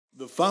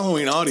The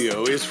following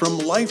audio is from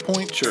Life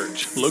Point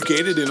Church,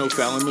 located in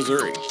O'Fallon,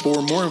 Missouri.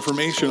 For more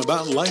information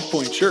about Life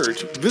Point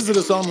Church, visit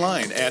us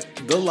online at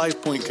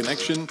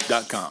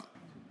thelifepointconnection.com.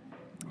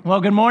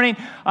 Well, good morning.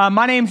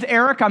 My name's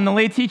Eric. I'm the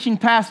lead teaching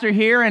pastor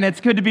here, and it's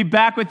good to be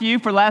back with you.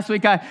 For last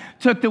week, I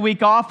took the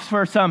week off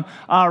for some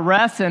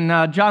rest,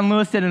 and John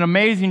Lewis did an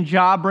amazing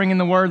job bringing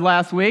the word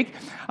last week.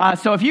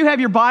 So if you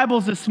have your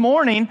Bibles this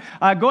morning,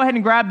 go ahead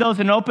and grab those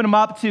and open them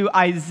up to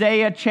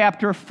Isaiah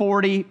chapter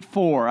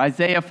 44.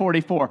 Isaiah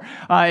 44.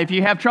 If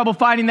you have trouble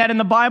finding that in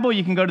the Bible,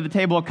 you can go to the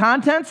table of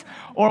contents,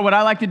 or what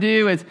I like to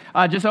do is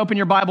just open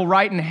your Bible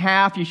right in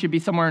half. You should be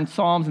somewhere in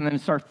Psalms, and then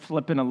start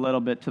flipping a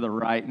little bit to the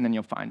right, and then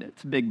you'll find it.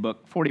 It's a big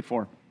book,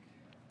 44.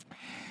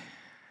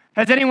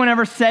 Has anyone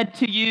ever said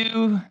to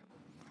you,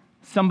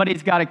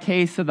 somebody's got a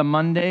case of the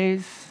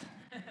Mondays?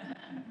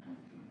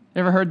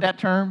 Ever heard that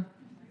term?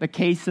 The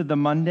case of the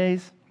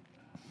Mondays?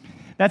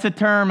 That's a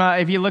term,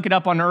 if you look it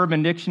up on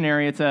Urban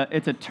Dictionary, it's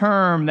a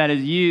term that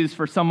is used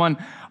for someone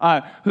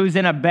who's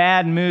in a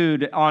bad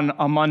mood on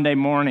a Monday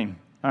morning.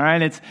 All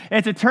right, it's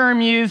a term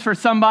used for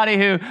somebody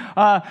who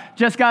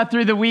just got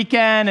through the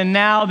weekend and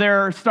now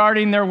they're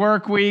starting their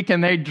work week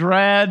and they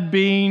dread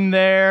being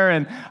there,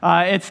 and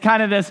it's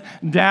kind of this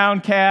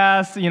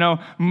downcast,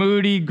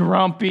 moody,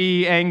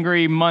 grumpy,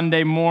 angry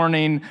Monday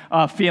morning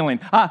feeling.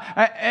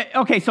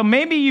 Okay, so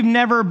maybe you've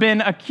never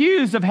been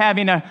accused of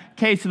having a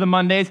case of the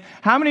Mondays.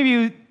 How many of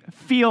you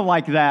feel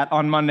like that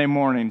on Monday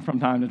morning from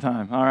time to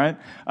time? All right,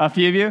 a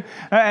few of you.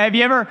 Have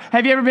you ever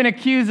been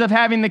accused of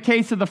having the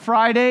case of the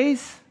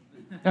Fridays?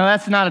 No,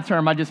 that's not a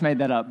term. I just made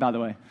that up, by the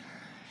way.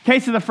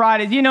 Case of the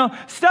Fridays.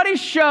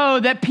 Studies show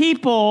that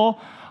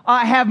people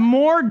have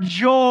more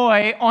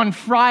joy on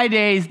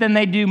Fridays than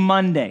they do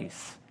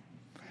Mondays.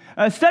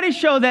 Studies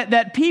show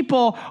that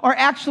people are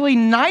actually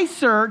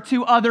nicer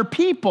to other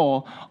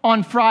people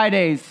on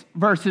Fridays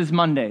versus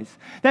Mondays.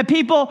 That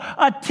people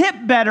tip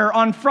better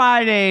on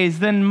Fridays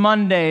than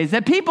Mondays.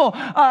 That people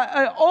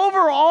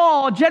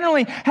overall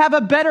generally have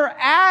a better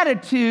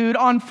attitude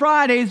on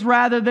Fridays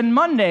rather than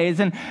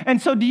Mondays.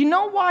 And so do you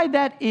know why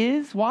that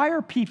is? Why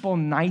are people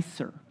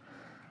nicer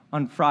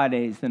on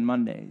Fridays than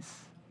Mondays?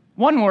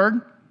 One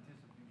word: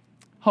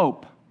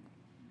 hope.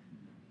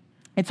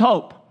 It's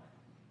hope.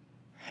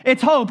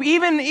 It's hope.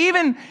 Even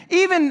in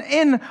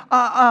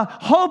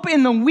hope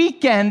in the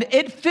weekend,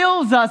 it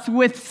fills us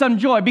with some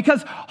joy.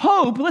 Because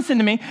hope, listen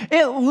to me,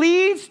 it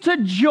leads to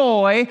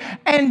joy,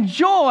 and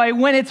joy,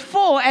 when it's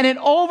full and it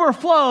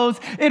overflows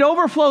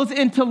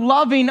into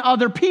loving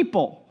other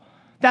people.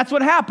 That's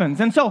what happens.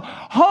 And so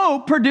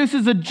hope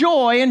produces a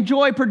joy, and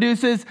joy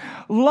produces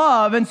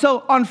love. And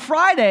so on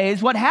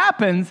Fridays, what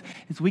happens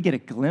is we get a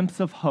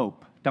glimpse of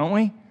hope, don't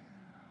we?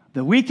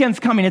 The weekend's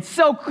coming. It's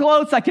so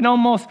close, I can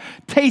almost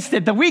taste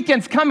it. The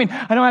weekend's coming.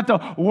 I don't have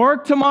to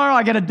work tomorrow.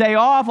 I get a day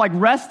off. Like,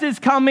 rest is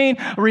coming.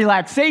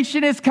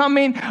 Relaxation is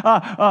coming.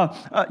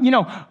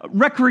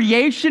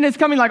 Recreation is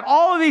coming. Like,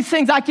 all of these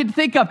things I could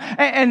think of.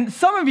 And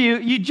some of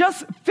you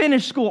just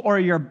finished school, or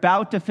you're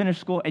about to finish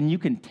school, and you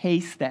can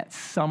taste that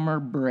summer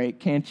break,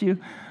 can't you?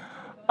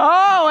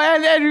 Oh,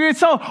 and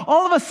so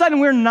all of a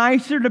sudden we're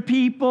nicer to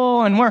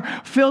people and we're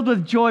filled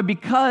with joy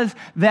because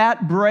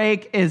that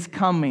break is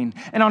coming.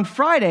 And on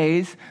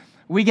Fridays,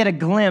 we get a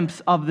glimpse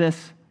of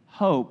this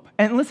hope.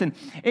 And listen,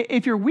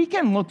 if your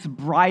weekend looks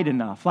bright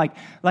enough, like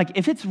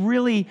if it's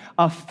really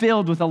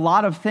filled with a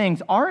lot of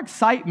things, our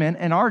excitement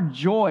and our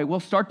joy will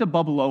start to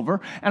bubble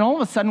over, and all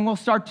of a sudden we'll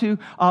start to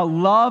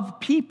love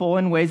people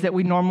in ways that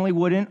we normally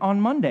wouldn't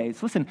on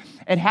Mondays. Listen,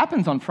 it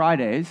happens on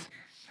Fridays.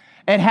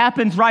 It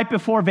happens right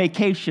before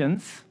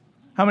vacations.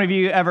 How many of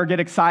you ever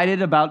get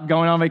excited about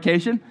going on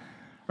vacation?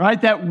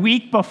 Right? That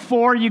week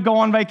before you go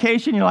on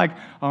vacation, you're like,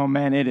 oh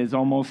man, it is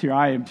almost here.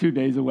 I am 2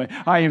 days away.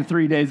 I am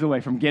 3 days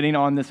away from getting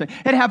on this. It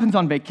happens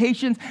on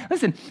vacations.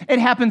 Listen, it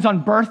happens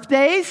on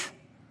birthdays.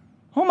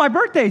 Oh, my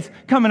birthday's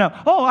coming up.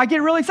 Oh, I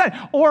get really excited.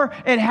 Or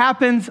it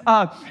happens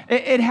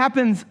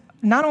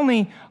not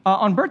only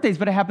on birthdays,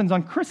 but it happens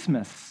on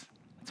Christmas.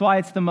 That's why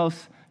it's the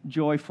most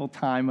joyful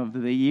time of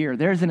the year.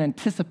 There's an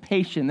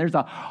anticipation. There's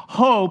a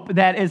hope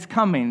that is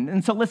coming.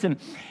 And so listen,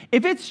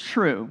 if it's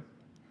true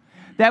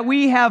that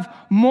we have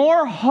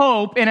more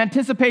hope in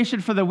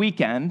anticipation for the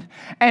weekend,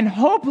 and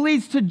hope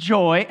leads to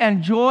joy,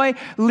 and joy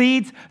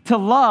leads to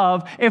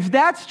love, if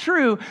that's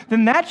true,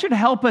 then that should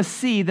help us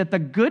see that the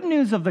good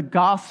news of the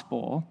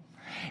gospel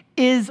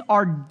is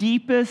our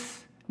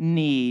deepest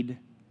need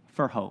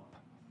for hope.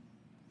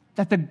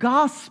 That the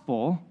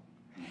gospel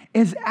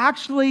is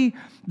actually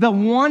the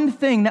one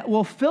thing that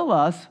will fill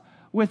us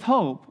with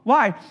hope.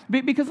 Why?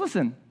 Because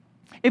listen,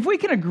 if we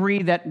can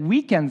agree that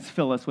weekends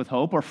fill us with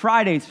hope, or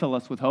Fridays fill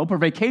us with hope, or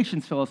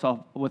vacations fill us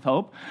with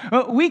hope,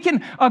 we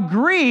can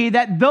agree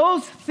that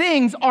those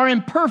things are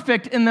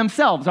imperfect in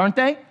themselves, aren't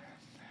they?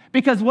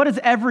 Because what does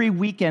every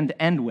weekend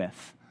end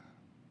with?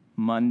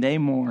 Monday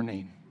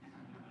morning.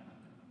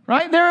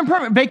 Right? They're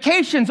imperfect.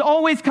 Vacations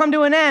always come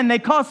to an end. They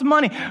cost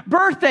money.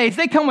 Birthdays,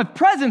 they come with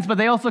presents, but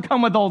they also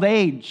come with old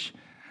age.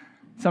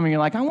 Some of you are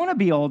like, I want to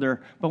be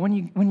older. But when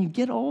you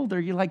get older,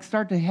 you like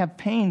start to have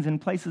pains in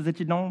places that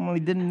you normally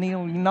didn't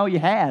even know you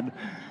had.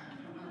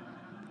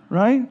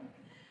 Right?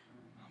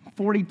 I'm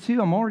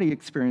 42, I'm already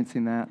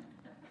experiencing that.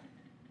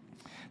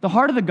 The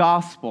heart of the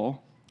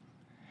gospel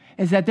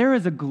is that there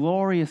is a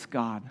glorious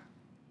God.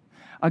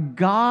 A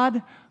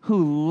God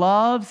who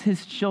loves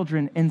his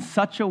children in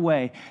such a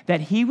way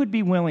that he would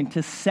be willing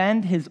to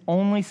send his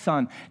only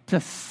son to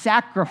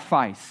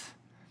sacrifice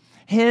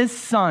his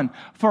son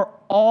for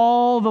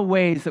all the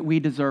ways that we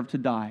deserve to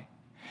die.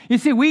 You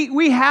see,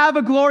 we have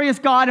a glorious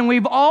God, and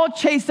we've all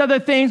chased other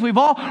things. We've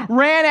all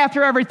ran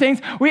after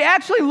everything. We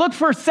actually look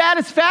for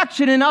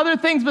satisfaction in other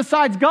things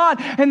besides God.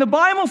 And the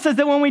Bible says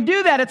that when we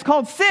do that, it's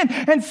called sin.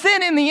 And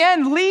sin, in the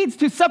end, leads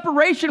to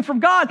separation from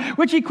God,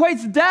 which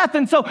equates death.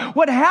 And so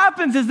what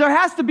happens is there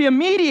has to be a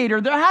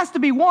mediator. There has to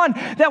be one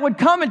that would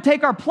come and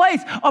take our place,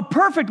 a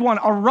perfect one,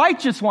 a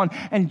righteous one.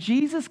 And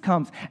Jesus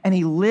comes, and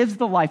he lives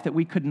the life that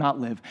we could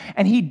not live.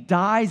 And he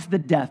dies the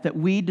death that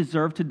we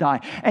deserve to die.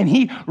 And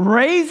he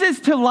raises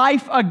to life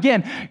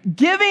again,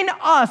 giving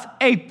us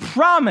a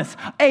promise,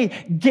 a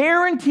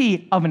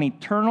guarantee of an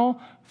eternal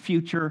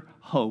future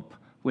hope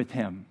with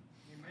him.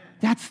 Amen.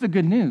 That's the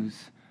good news,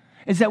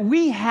 is that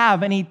we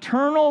have an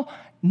eternal,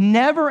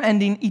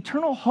 never-ending,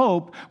 eternal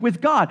hope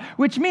with God,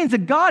 which means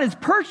that God is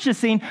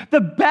purchasing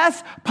the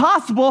best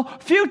possible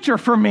future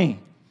for me,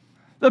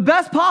 the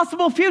best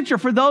possible future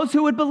for those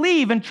who would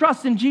believe and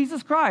trust in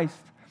Jesus Christ.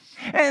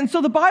 And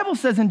so the Bible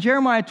says in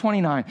Jeremiah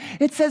 29,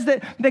 it says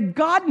that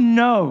God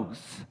knows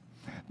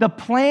the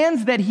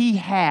plans that he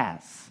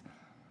has.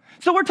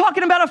 So we're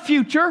talking about a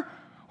future.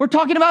 We're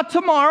talking about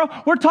tomorrow.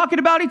 We're talking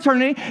about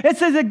eternity. It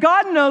says that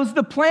God knows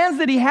the plans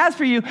that he has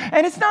for you.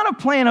 And it's not a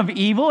plan of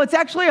evil. It's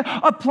actually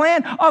a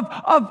plan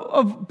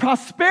of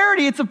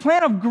prosperity. It's a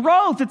plan of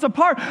growth. It's a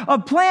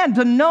plan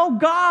to know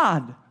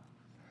God.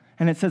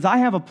 And it says, I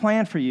have a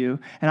plan for you,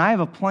 and I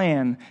have a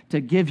plan to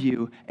give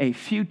you a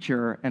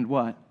future and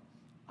what?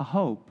 A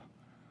hope.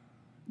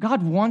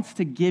 God wants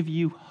to give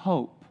you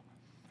hope.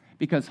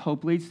 Because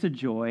hope leads to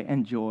joy,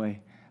 and joy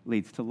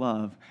leads to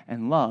love,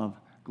 and love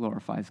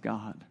glorifies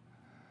God.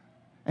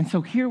 And so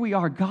here we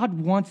are.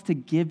 God wants to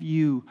give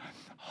you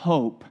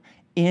hope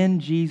in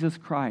Jesus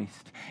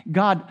Christ.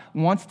 God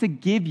wants to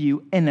give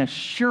you an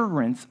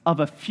assurance of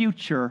a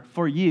future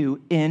for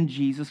you in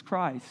Jesus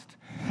Christ.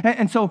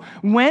 And so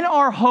when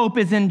our hope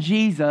is in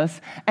Jesus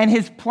and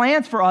his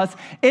plans for us,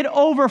 it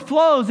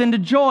overflows into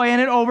joy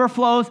and it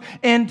overflows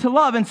into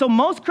love. And so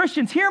most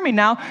Christians, hear me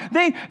now,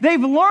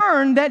 they've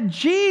learned that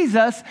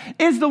Jesus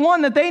is the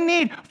one that they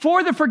need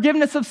for the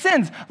forgiveness of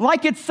sins,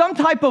 like it's some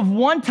type of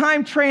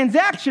one-time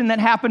transaction that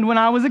happened when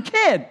I was a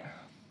kid.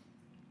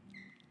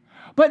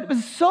 But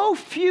so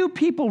few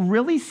people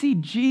really see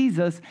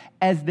Jesus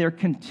as their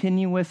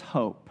continuous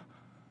hope,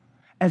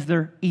 as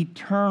their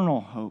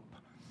eternal hope,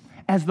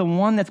 as the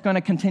one that's going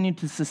to continue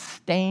to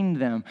sustain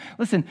them.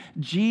 Listen,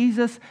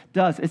 Jesus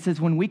does. It says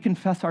when we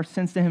confess our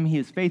sins to him, he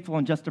is faithful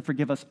and just to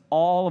forgive us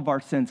all of our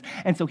sins.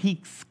 And so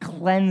he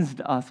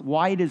cleansed us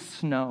white as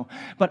snow.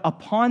 But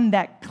upon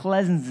that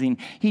cleansing,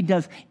 he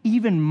does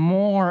even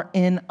more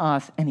in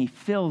us, and he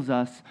fills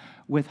us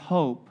with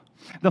hope.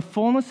 The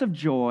fullness of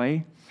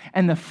joy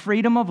and the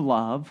freedom of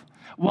love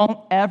won't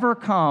ever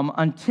come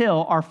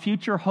until our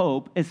future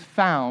hope is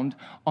found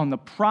on the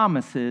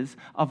promises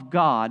of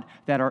God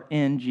that are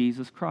in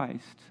Jesus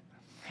Christ.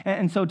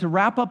 And so to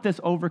wrap up this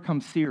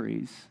Overcome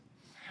series,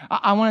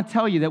 I want to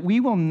tell you that we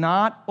will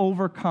not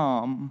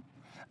overcome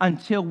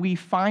until we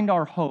find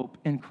our hope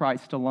in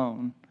Christ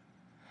alone.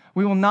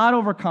 We will not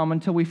overcome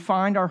until we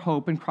find our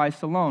hope in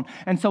Christ alone.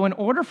 And so in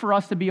order for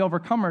us to be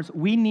overcomers,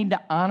 we need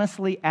to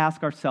honestly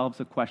ask ourselves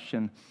a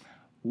question: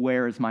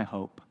 where is my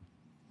hope?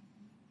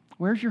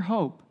 Where's your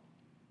hope?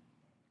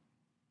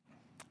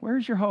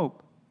 Where's your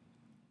hope?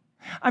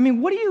 I mean,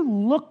 what do you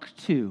look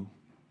to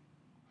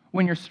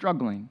when you're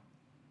struggling?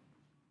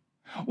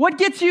 What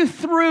gets you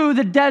through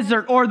the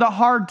desert or the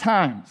hard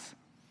times?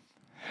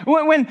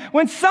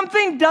 When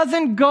something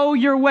doesn't go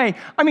your way,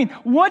 I mean,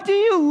 what do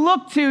you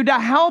look to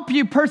help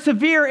you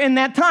persevere in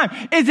that time?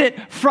 Is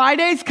it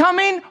Friday's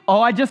coming? Oh,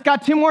 I just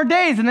got 2 more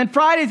days, and then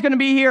Friday's going to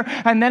be here,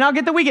 and then I'll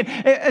get the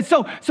weekend.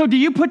 So do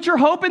you put your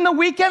hope in the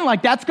weekend,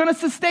 like that's going to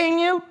sustain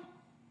you?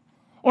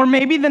 Or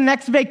maybe the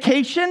next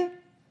vacation?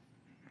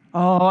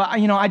 Oh,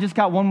 I just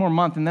got 1 more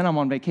month, and then I'm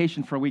on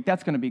vacation for a week.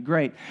 That's going to be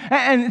great.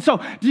 And so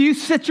do you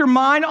set your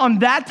mind on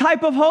that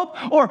type of hope?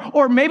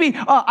 Or maybe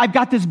I've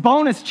got this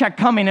bonus check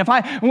coming.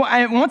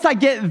 Once I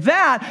get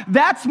that,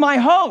 that's my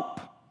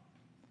hope.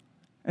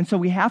 And so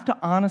we have to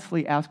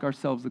honestly ask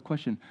ourselves the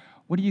question,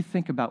 what do you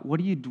think about? What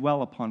do you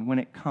dwell upon when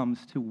it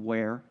comes to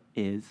where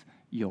is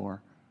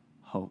your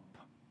hope?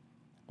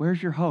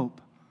 Where's your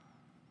hope?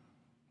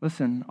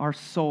 Listen, our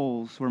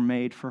souls were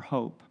made for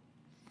hope.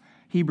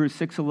 Hebrews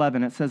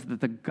 6:11, it says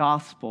that the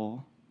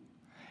gospel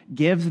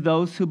gives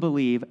those who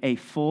believe a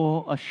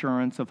full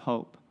assurance of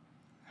hope.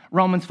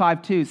 Romans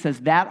 5:2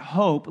 says that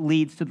hope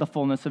leads to the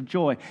fullness of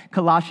joy.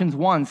 Colossians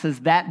 1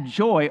 says that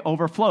joy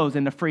overflows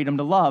into freedom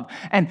to love.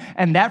 And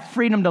that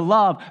freedom to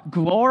love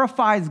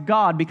glorifies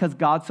God because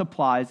God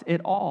supplies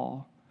it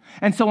all.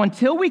 And so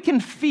until we can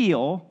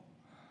feel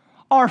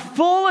our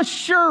full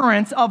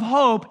assurance of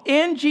hope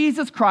in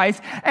Jesus Christ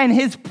and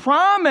his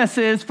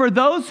promises for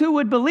those who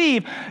would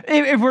believe,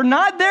 if we're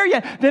not there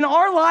yet, then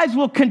our lives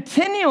will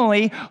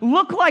continually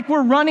look like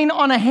we're running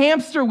on a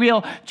hamster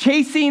wheel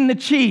chasing the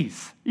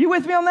cheese. You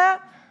with me on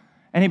that?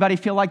 Anybody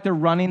feel like they're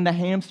running the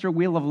hamster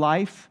wheel of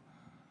life?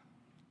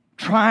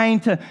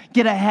 Trying to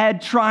get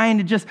ahead, trying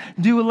to just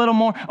do a little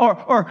more.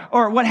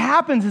 Or what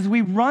happens is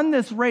we run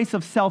this race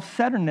of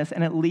self-centeredness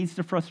and it leads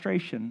to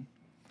frustration.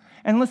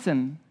 And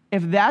listen,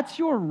 if that's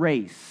your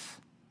race,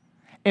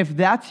 if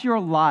that's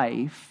your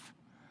life,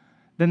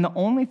 then the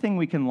only thing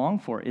we can long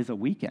for is a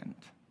weekend.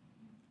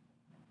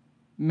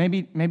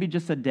 Maybe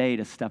just a day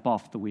to step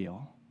off the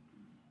wheel.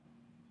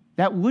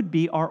 That would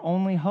be our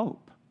only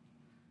hope.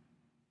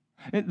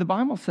 The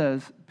Bible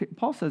says,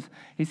 Paul says,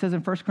 he says in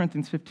 1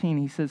 Corinthians 15,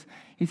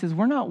 he says,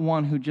 we're not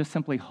one who just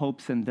simply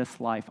hopes in this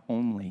life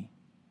only.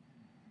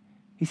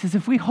 He says,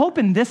 if we hope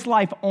in this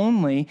life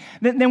only,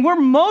 then we're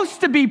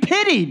most to be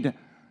pitied.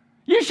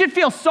 You should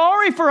feel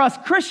sorry for us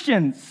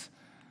Christians.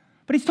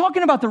 But he's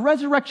talking about the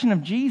resurrection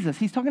of Jesus.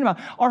 He's talking about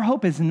our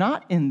hope is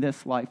not in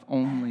this life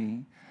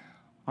only.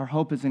 Our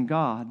hope is in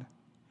God.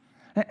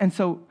 And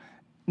so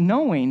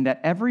knowing that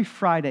every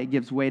Friday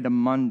gives way to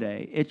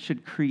Monday, it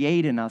should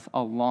create in us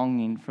a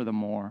longing for the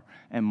more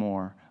and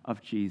more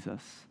of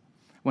Jesus.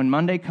 When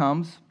Monday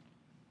comes,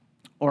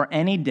 or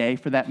any day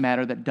for that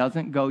matter that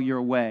doesn't go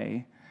your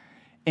way,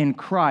 in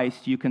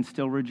Christ you can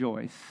still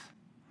rejoice.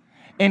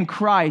 In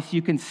Christ,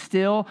 you can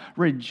still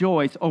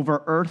rejoice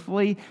over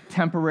earthly,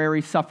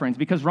 temporary sufferings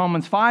because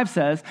Romans 5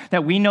 says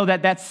that we know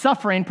that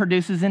suffering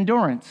produces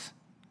endurance.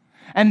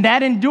 And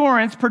that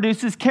endurance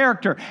produces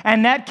character.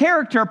 And that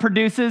character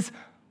produces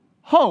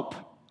hope.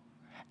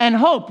 And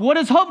hope, what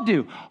does hope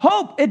do?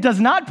 Hope, it does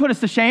not put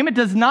us to shame. It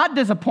does not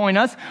disappoint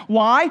us.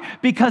 Why?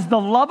 Because the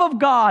love of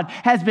God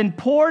has been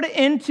poured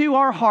into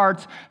our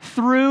hearts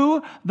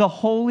through the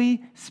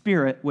Holy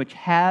Spirit, which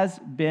has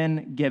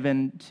been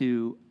given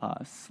to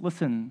us.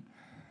 Listen,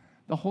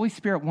 the Holy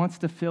Spirit wants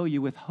to fill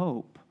you with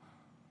hope.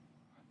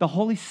 The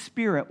Holy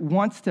Spirit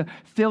wants to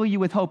fill you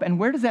with hope. And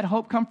where does that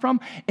hope come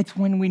from? It's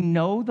when we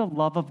know the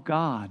love of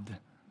God.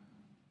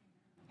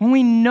 When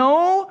we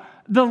know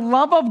the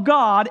love of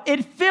God,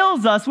 it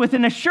fills us with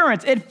an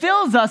assurance. It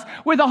fills us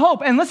with a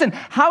hope. And listen,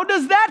 how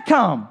does that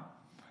come?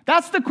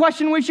 That's the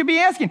question we should be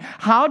asking.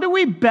 How do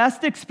we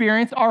best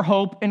experience our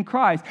hope in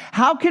Christ?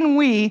 How can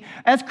we,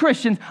 as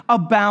Christians,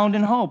 abound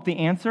in hope? The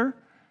answer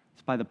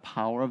is by the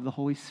power of the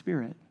Holy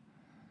Spirit.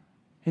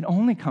 It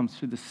only comes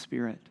through the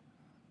Spirit.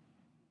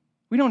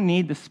 We don't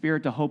need the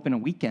Spirit to hope in a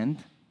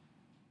weekend.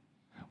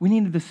 We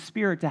need the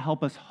Spirit to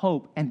help us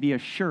hope and be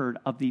assured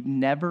of the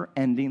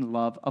never-ending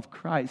love of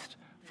Christ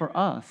for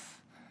us.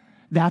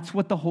 That's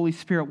what the Holy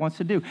Spirit wants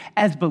to do.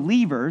 As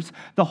believers,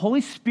 the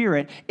Holy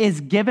Spirit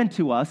is given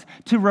to us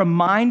to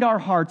remind our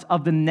hearts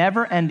of the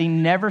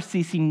never-ending,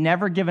 never-ceasing,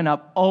 never-giving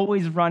up,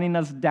 always running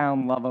us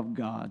down love of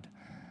God.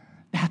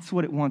 That's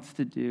what it wants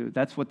to do.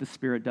 That's what the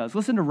Spirit does.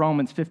 Listen to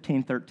Romans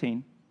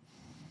 15:13.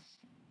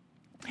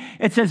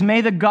 It says,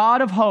 "May the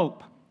God of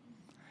hope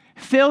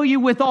fill you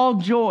with all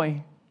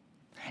joy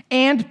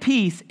and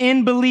peace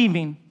in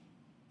believing,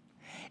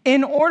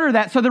 in order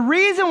that," so the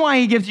reason why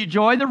he gives you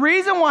joy, the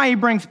reason why he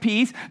brings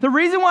peace, the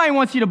reason why he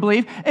wants you to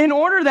believe, in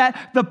order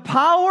that the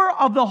power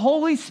of the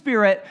Holy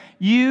Spirit,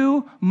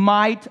 you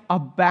might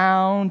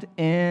abound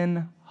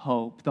in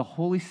hope. The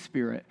Holy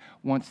Spirit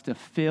wants to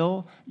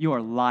fill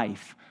your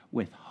life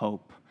with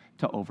hope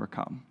to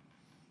overcome.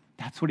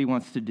 That's what he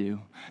wants to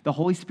do. The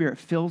Holy Spirit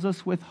fills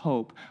us with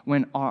hope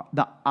when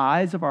the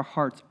eyes of our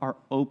hearts are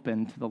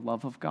open to the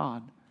love of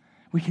God.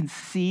 We can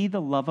see the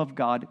love of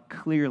God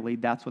clearly.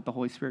 That's what the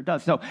Holy Spirit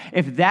does. So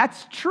if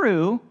that's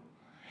true,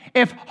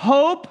 if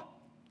hope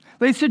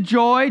leads to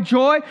joy,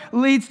 joy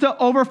leads to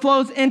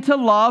overflows into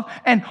love,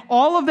 and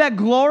all of that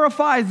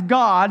glorifies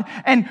God,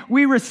 and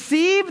we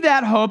receive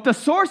that hope, the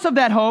source of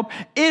that hope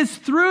is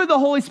through the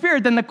Holy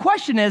Spirit, then the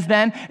question is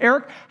then,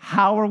 Eric,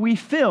 how are we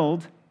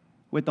filled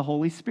with the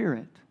Holy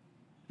Spirit?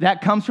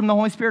 That comes from the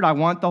Holy Spirit. I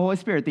want the Holy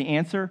Spirit. The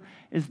answer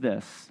is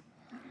this: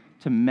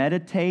 to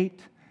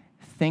meditate,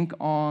 think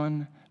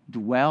on,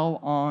 dwell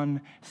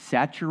on,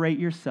 saturate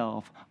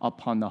yourself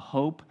upon the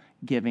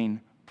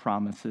hope-giving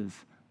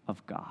promises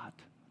of God.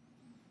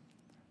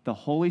 The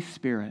Holy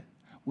Spirit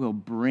will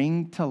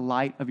bring to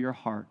light of your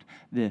heart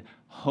the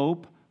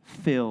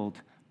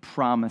hope-filled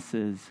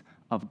promises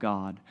of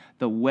God.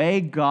 The way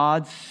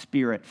God's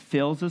Spirit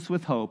fills us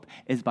with hope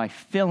is by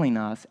filling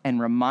us and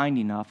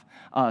reminding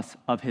us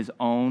of his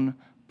own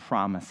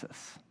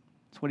promises.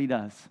 That's what he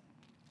does.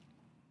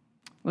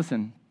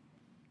 Listen,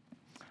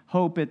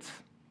 hope, it's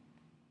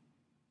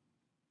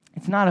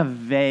not a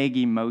vague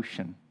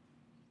emotion.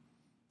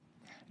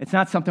 It's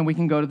not something we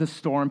can go to the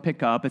store and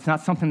pick up. It's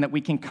not something that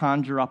we can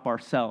conjure up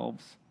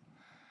ourselves.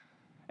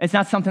 It's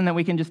not something that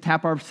we can just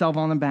tap ourselves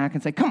on the back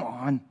and say, come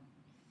on.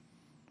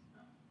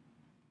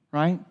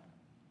 Right?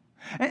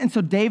 And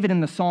so David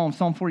in the Psalm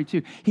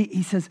 42,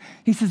 he says,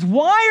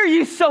 why are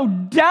you so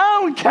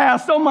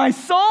downcast, O my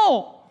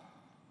soul?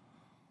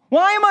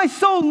 Why am I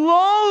so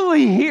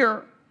lowly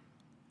here?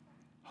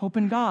 Hope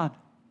in God.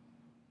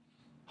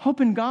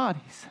 Hope in God,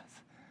 he says.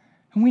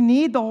 And we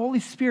need the Holy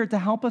Spirit to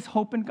help us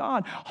hope in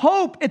God.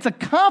 Hope, it's a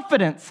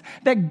confidence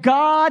that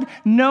God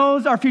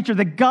knows our future,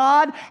 that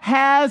God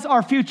has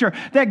our future,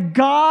 that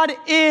God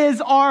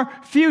is our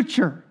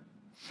future.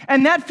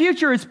 And that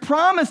future is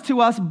promised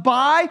to us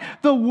by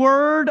the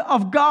Word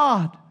of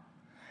God.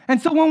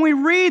 And so when we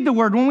read the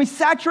Word, when we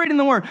saturate in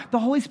the Word, the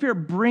Holy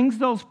Spirit brings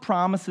those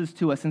promises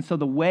to us. And so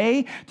the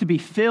way to be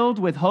filled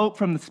with hope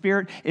from the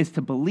Spirit is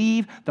to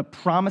believe the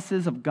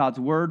promises of God's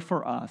Word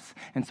for us.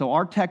 And so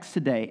our text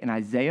today in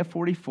Isaiah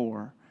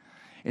 44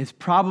 is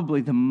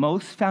probably the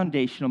most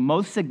foundational,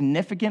 most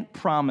significant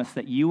promise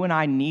that you and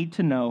I need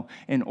to know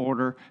in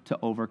order to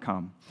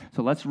overcome.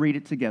 So let's read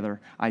it together.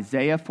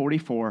 Isaiah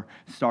 44,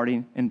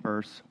 starting in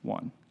verse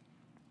 1.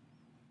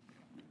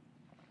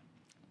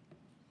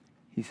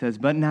 He says,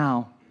 but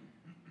now,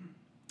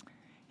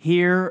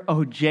 hear,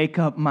 O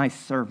Jacob, my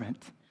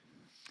servant,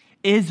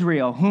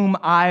 Israel, whom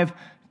I've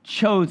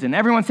chosen.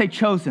 Everyone say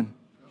chosen.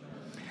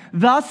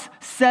 Thus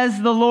says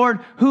the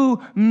Lord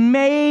who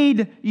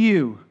made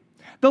you,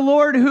 the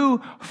Lord who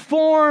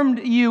formed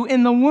you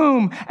in the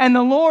womb, and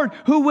the Lord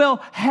who will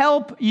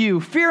help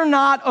you. Fear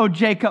not, O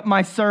Jacob,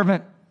 my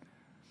servant,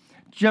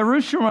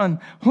 Jerusalem,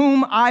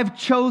 whom I've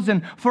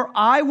chosen, for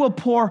I will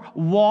pour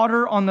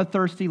water on the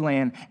thirsty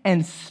land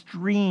and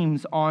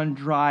streams on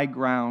dry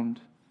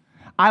ground.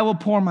 I will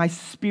pour my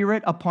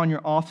spirit upon your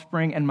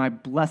offspring and my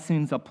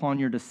blessings upon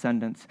your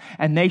descendants,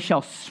 and they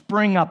shall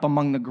spring up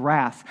among the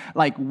grass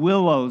like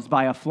willows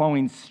by a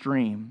flowing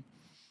stream.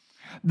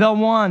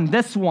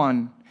 This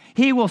one,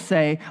 he will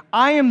say,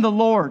 I am the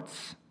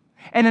Lord's.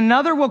 And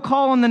another will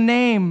call on the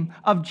name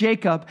of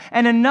Jacob,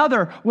 and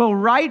another will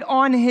write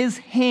on his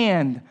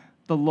hand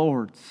the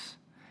Lord's,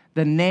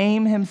 the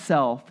name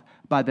himself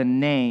by the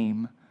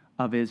name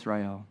of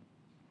Israel.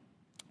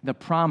 The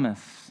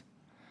promise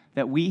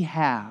that we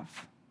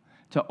have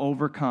to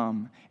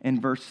overcome in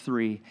verse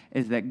 3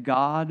 is that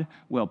God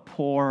will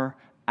pour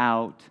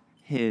out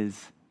his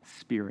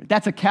Spirit.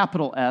 That's a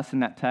capital S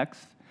in that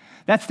text.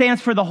 That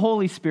stands for the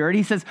Holy Spirit.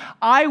 He says,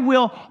 I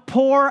will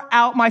pour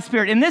out my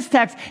Spirit. In this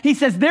text, he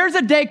says, there's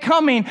a day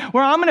coming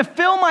where I'm going to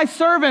fill my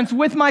servants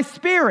with my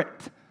Spirit.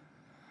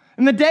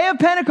 In the day of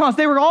Pentecost,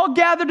 they were all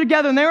gathered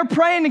together and they were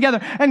praying together.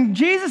 And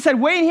Jesus said,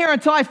 wait here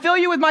until I fill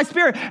you with my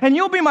Spirit, and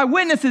you'll be my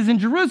witnesses in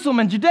Jerusalem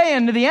and Judea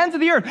and to the ends of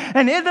the earth.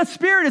 And the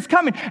Spirit is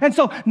coming. And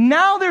so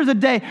now there's a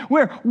day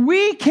where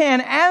we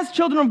can, as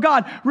children of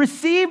God,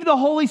 receive the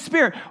Holy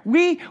Spirit.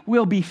 We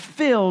will be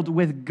filled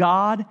with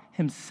God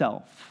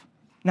himself.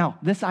 Now,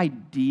 this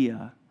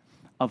idea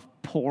of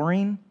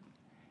pouring,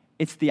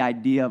 it's the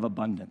idea of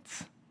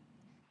abundance.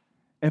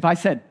 If I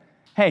said,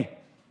 hey,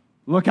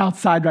 look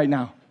outside right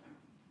now.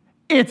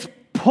 It's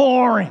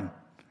pouring.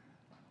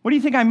 What do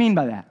you think I mean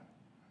by that?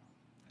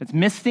 It's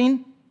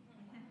misting?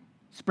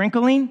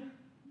 Sprinkling?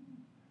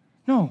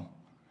 No.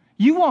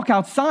 You walk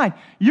outside,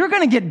 you're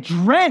going to get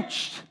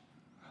drenched.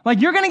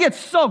 Like you're going to get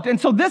soaked. And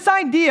so this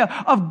idea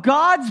of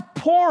God's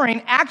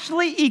pouring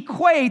actually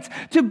equates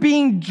to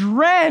being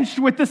drenched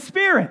with the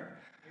Spirit.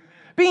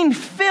 Being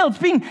filled,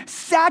 being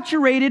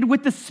saturated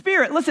with the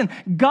Spirit. Listen,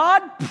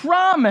 God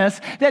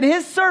promised that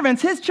his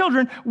servants, his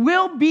children,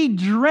 will be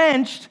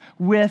drenched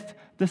with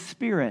the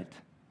Spirit.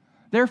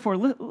 Therefore,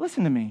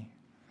 listen to me.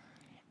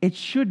 It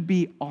should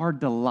be our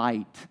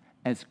delight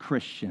as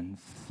Christians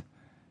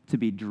to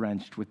be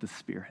drenched with the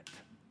Spirit.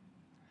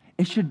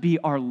 It should be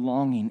our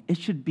longing. It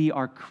should be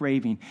our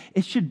craving.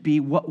 It should be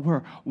what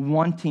we're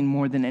wanting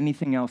more than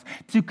anything else,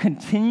 to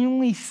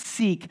continually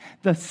seek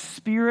the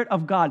Spirit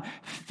of God,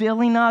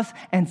 filling us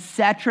and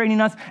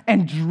saturating us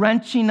and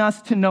drenching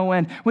us to no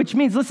end. Which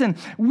means, listen,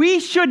 we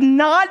should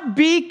not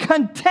be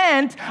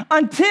content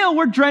until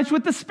we're drenched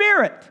with the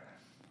Spirit.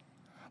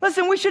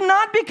 Listen, we should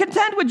not be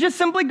content with just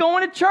simply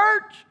going to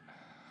church.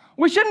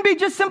 We shouldn't be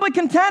just simply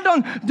content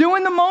on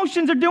doing the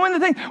motions or doing the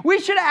thing. We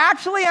should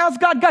actually ask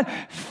God,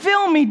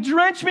 fill me,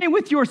 drench me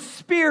with your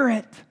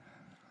Spirit.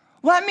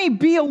 Let me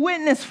be a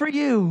witness for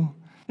you.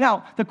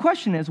 Now, the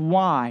question is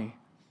why?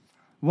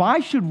 Why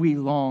should we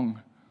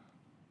long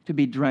to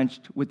be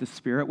drenched with the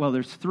Spirit? Well,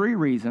 there's 3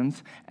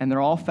 reasons, and they're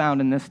all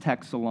found in this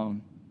text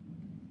alone.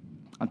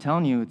 I'm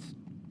telling you, it's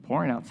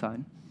pouring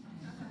outside.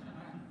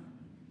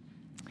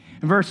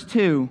 In verse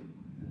 2,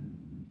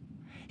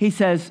 he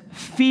says,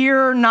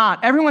 fear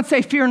not. Everyone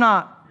say, fear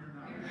not.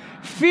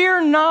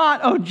 Fear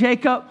not, O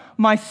Jacob,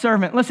 my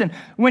servant. Listen,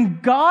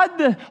 when God,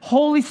 the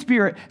Holy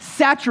Spirit,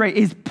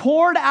 is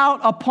poured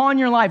out upon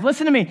your life,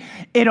 listen to me,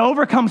 it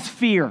overcomes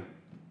fear.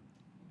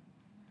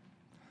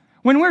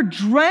 When we're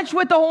drenched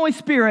with the Holy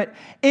Spirit,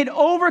 it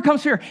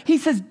overcomes fear. He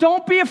says,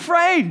 don't be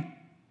afraid.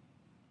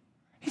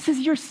 He says,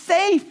 you're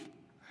safe.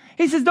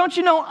 He says, don't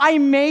you know I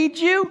made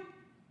you?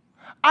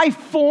 I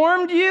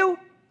formed you.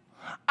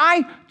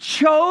 I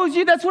chose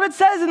you. That's what it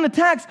says in the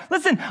text.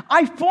 Listen,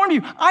 I formed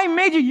you. I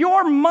made you.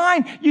 You're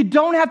mine. You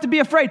don't have to be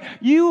afraid.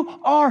 You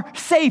are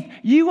safe.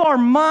 You are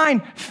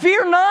mine.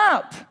 Fear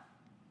not.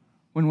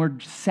 When we're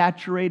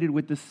saturated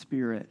with the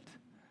Spirit,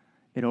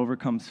 it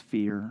overcomes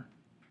fear.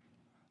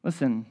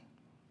 Listen,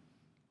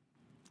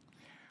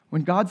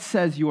 when God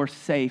says you are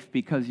safe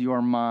because you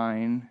are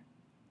mine,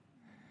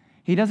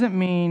 He doesn't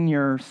mean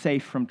you're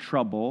safe from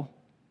trouble.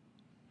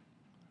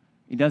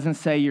 He doesn't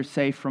say you're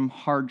safe from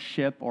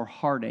hardship or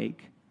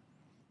heartache.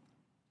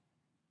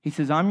 He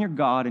says, I'm your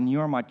God and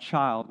you are my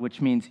child, which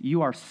means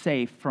you are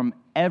safe from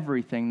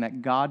everything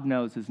that God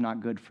knows is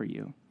not good for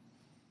you.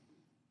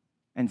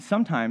 And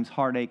sometimes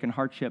heartache and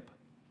hardship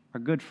are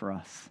good for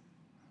us.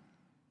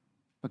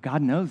 But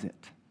God knows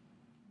it.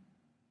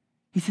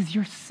 He says,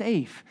 you're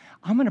safe.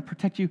 I'm going to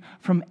protect you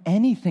from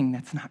anything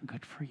that's not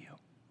good for you.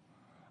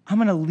 I'm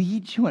going to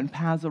lead you in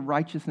paths of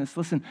righteousness.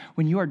 Listen,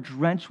 when you are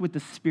drenched with the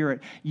Spirit,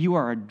 you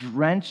are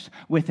drenched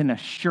with an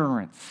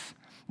assurance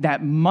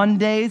that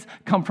Mondays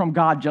come from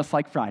God just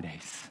like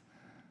Fridays.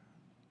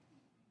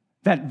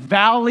 That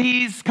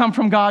valleys come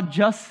from God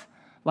just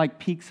like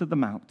peaks of the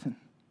mountain.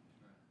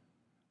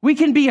 We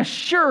can be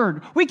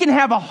assured, we can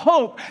have a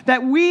hope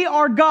that we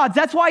are God's.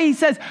 That's why He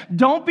says,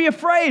 don't be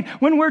afraid.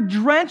 When we're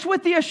drenched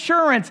with the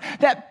assurance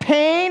that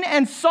pain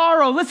and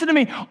sorrow, listen to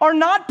me, are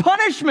not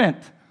punishment.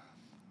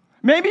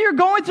 Maybe you're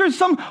going through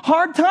some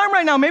hard time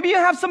right now. Maybe you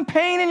have some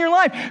pain in your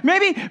life.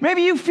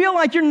 Maybe you feel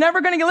like you're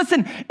never going to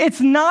listen. It's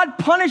not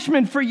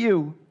punishment for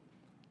you.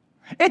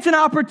 It's an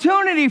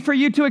opportunity for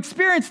you to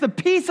experience the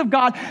peace of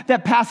God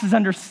that passes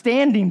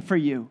understanding for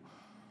you.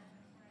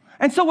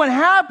 And so what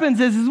happens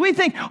is we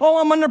think,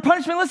 oh, I'm under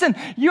punishment. Listen,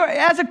 you're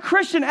as a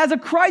Christian, as a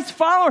Christ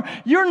follower,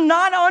 you're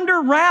not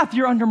under wrath,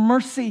 you're under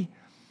mercy.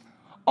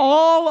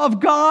 All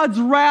of God's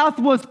wrath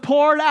was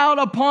poured out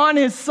upon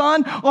His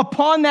Son,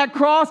 upon that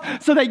cross,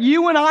 so that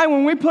you and I,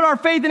 when we put our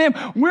faith in Him,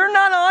 we're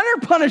not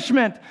under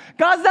punishment.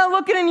 God's not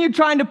looking at you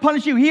trying to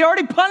punish you. He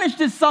already punished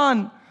His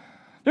Son.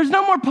 There's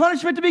no more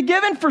punishment to be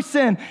given for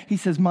sin. He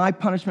says, my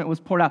punishment was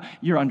poured out.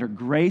 You're under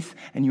grace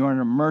and you're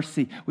under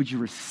mercy. Would you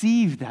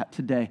receive that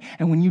today?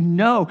 And when you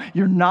know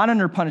you're not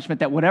under punishment,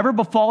 that whatever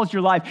befalls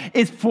your life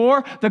is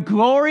for the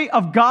glory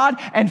of God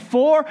and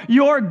for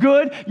your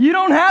good, you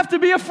don't have to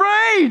be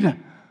afraid.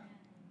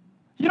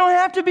 You don't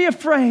have to be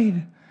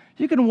afraid.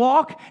 You can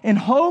walk in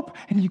hope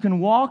and you can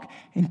walk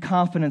in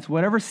confidence.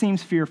 Whatever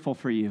seems fearful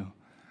for you,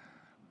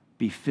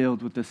 be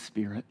filled with the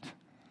Spirit.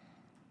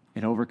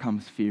 It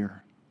overcomes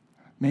fear.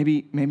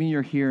 Maybe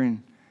you're here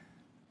and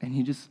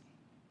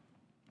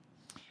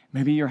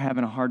maybe you're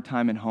having a hard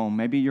time at home.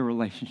 Maybe your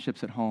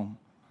relationships at home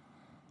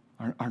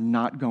are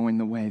not going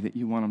the way that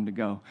you want them to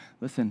go.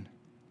 Listen,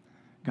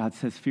 God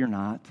says, fear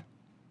not.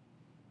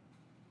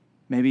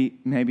 Maybe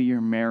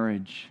your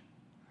marriage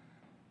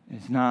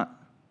is not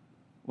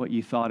what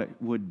you thought it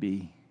would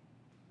be.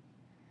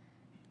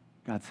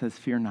 God says,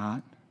 fear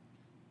not.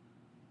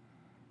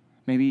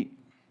 Maybe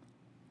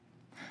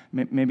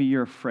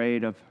you're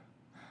afraid of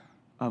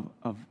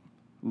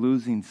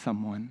losing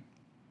someone.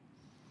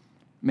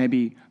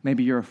 Maybe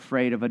you're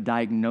afraid of a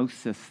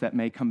diagnosis that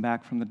may come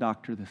back from the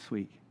doctor this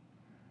week.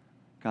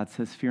 God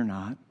says, fear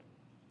not.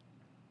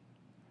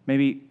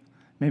 Maybe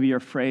you're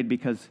afraid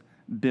because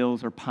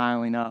bills are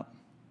piling up.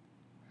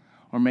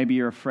 Or maybe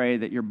you're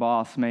afraid that your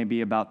boss may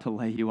be about to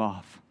lay you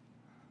off.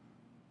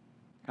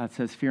 God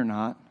says, fear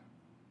not.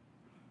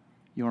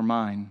 You're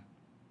mine.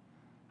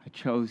 I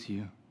chose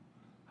you.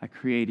 I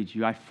created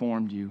you. I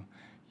formed you.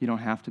 You don't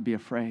have to be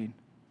afraid.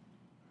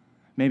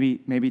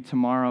 Maybe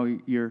tomorrow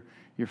you're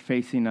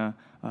facing a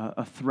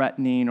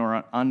threatening or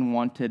an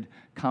unwanted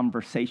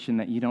conversation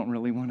that you don't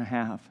really want to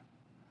have.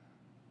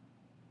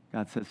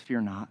 God says,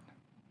 fear not.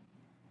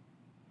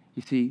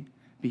 You see,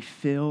 be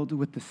filled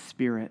with the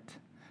Spirit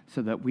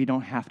so that we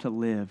don't have to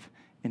live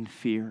in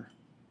fear.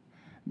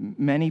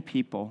 Many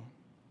people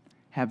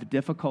have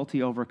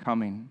difficulty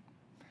overcoming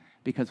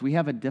because we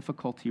have a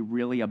difficulty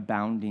really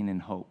abounding in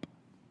hope.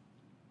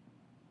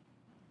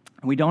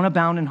 We don't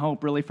abound in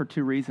hope really for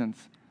two reasons.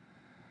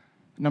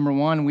 Number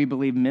one, we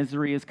believe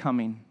misery is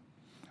coming.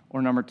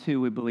 Or number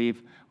two, we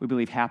believe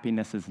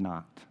happiness is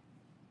not.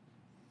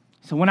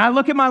 So when I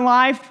look at my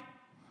life,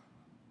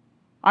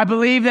 I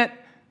believe that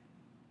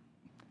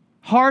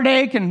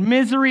heartache and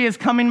misery is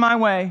coming my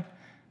way,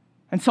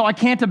 and so I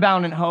can't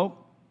abound in hope.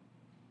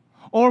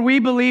 Or we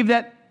believe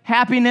that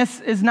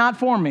happiness is not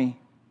for me.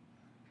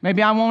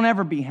 Maybe I won't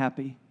ever be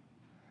happy.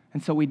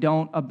 And so we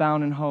don't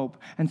abound in hope.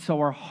 And so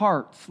our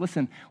hearts,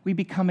 listen, we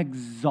become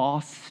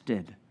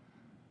exhausted.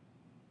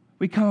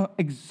 We become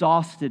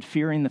exhausted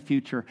fearing the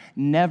future,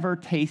 never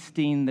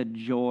tasting the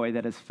joy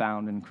that is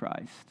found in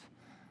Christ.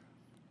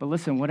 But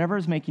listen, whatever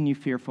is making you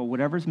fearful,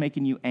 whatever is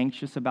making you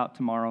anxious about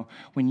tomorrow,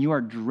 when you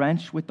are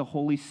drenched with the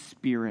Holy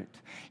Spirit,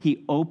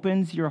 He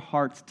opens your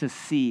hearts to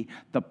see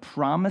the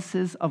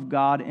promises of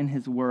God in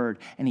His Word,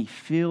 and He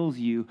fills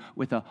you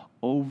with an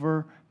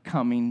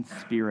overcoming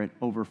spirit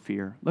over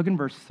fear. Look in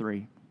verse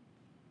 3.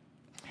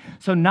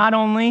 So not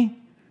only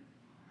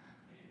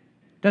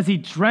does he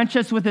drench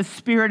us with his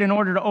Spirit in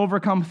order to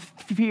overcome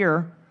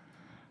fear.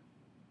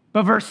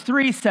 But verse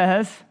 3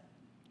 says,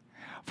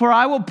 for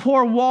I will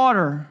pour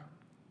water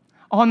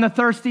on the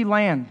thirsty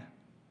land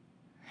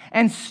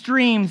and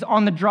streams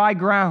on the dry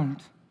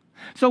ground.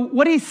 So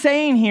what he's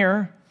saying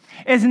here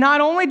is not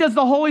only does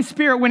the Holy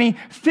Spirit, when he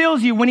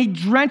fills you, when he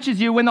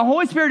drenches you, when the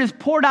Holy Spirit is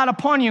poured out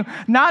upon you,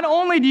 not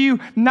only do you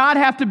not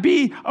have to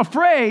be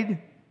afraid,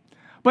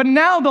 but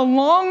now the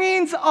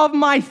longings of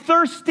my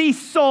thirsty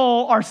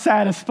soul are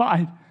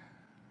satisfied.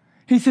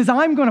 He says,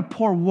 I'm going to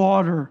pour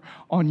water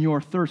on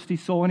your thirsty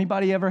soul.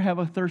 Anybody ever have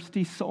a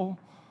thirsty soul?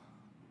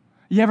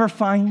 You ever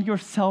find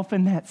yourself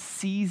in that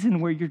season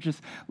where you're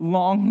just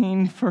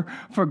longing for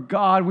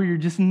God, where you're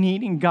just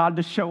needing God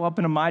to show up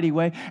in a mighty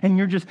way, and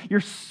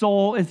your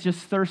soul is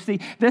just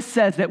thirsty? This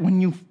says that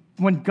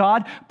when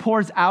God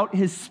pours out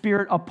his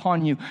Spirit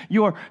upon you,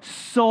 your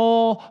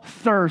soul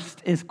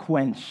thirst is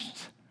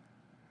quenched.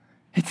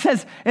 It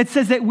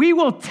says that we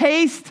will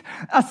taste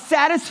a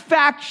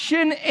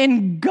satisfaction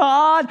in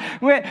God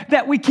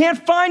that we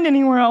can't find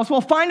anywhere else. We'll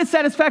find a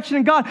satisfaction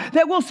in God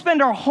that we'll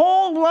spend our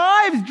whole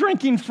lives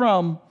drinking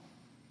from.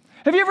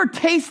 Have you ever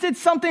tasted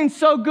something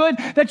so good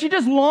that you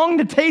just long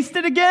to taste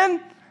it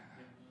again?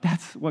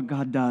 That's what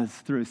God does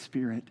through his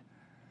Spirit.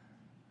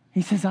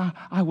 He says,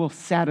 I will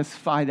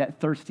satisfy that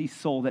thirsty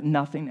soul that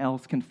nothing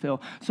else can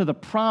fill. So the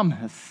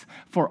promise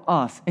for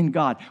us in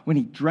God, when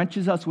he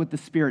drenches us with the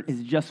Spirit,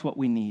 is just what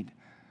we need.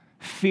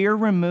 Fear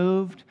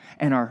removed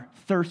and our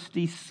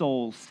thirsty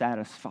souls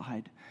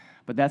satisfied.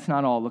 But that's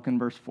not all. Look in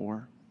verse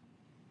 4.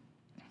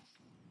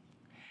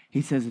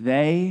 He says,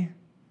 they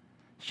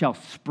shall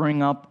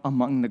spring up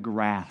among the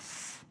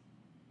grass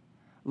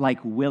like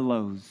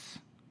willows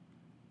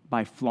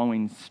by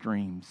flowing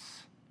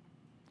streams.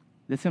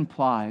 This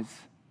implies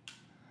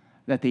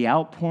that the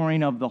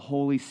outpouring of the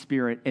Holy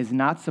Spirit is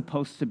not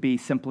supposed to be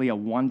simply a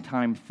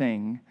one-time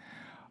thing,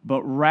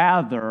 but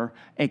rather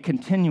a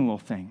continual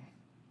thing.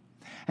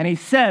 And he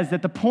says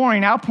that the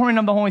outpouring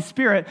of the Holy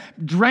Spirit,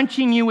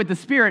 drenching you with the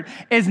Spirit,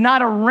 is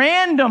not a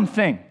random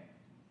thing.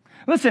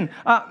 Listen,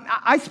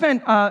 I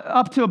spent,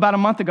 up to about a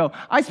month ago,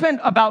 I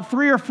spent about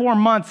 3 or 4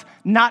 months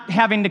not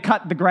having to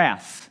cut the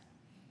grass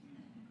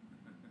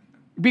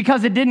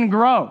because it didn't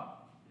grow.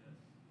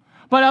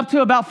 But up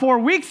to about 4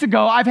 weeks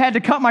ago, I've had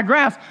to cut my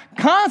grass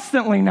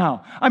constantly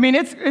now. I mean,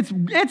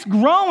 it's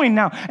growing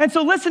now. And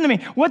so listen to me.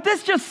 What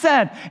this just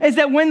said is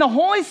that when the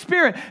Holy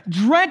Spirit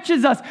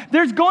drenches us,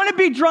 there's going to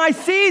be dry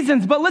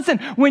seasons. But listen,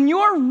 when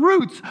your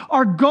roots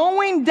are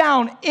going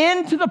down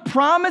into the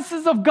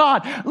promises of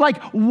God,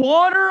 like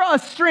water a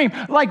stream,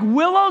 like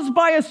willows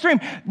by a stream,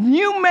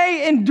 you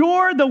may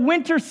endure the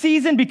winter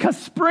season because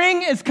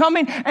spring is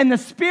coming, and the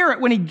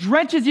Spirit, when he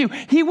drenches you,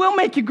 he will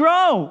make you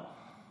grow.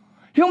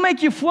 He'll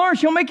make you flourish.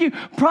 He'll make you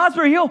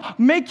prosper. He'll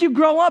make you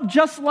grow up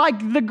just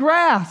like the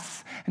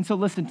grass. And so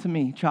listen to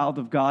me, child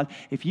of God.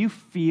 If you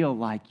feel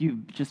like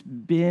you've just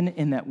been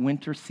in that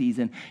winter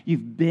season,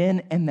 you've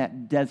been in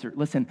that desert,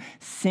 listen,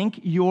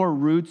 sink your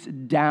roots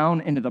down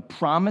into the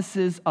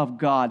promises of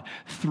God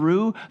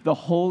through the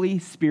Holy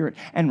Spirit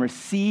and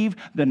receive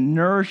the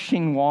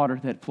nourishing water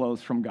that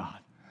flows from God.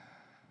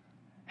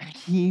 And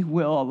he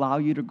will allow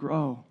you to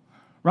grow.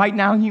 Right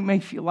now, you may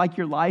feel like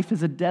your life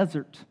is a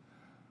desert.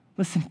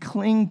 Listen,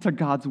 cling to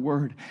God's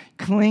word.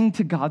 Cling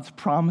to God's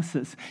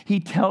promises. He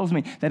tells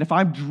me that if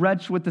I'm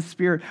drenched with the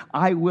Spirit,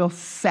 I will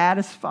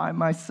satisfy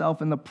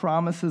myself in the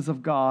promises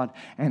of God,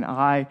 and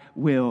I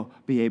will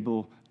be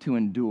able to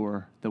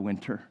endure the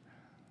winter.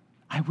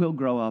 I will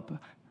grow up.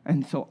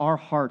 And so our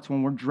hearts,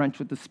 when we're drenched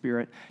with the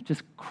Spirit,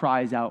 just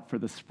cries out for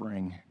the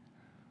spring.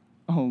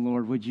 Oh,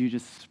 Lord, would you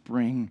just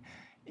spring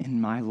in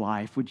my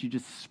life? Would you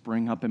just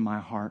spring up in my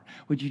heart?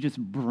 Would you just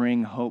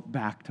bring hope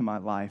back to my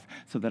life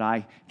so that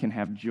I can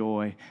have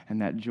joy,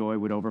 and that joy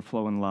would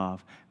overflow in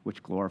love,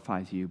 which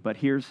glorifies you? But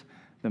here's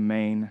the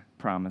main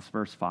promise,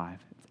 verse 5.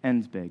 It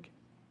ends big.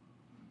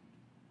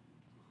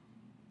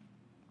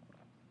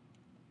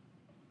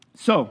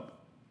 So,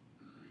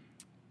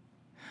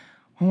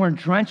 when we're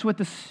drenched with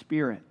the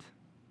Spirit,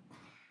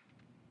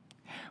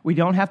 we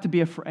don't have to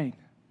be afraid.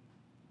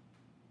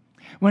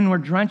 When we're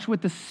drenched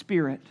with the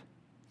Spirit,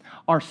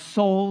 our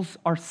souls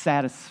are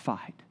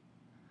satisfied.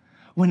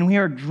 When we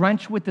are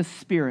drenched with the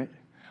Spirit,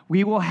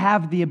 we will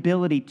have the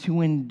ability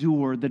to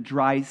endure the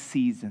dry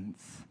seasons.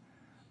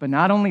 But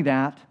not only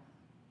that,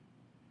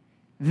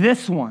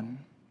 this one,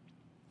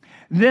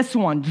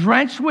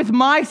 drenched with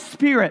my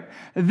Spirit,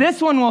 this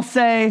one will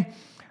say,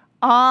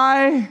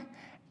 I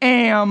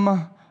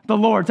am the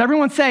Lord's.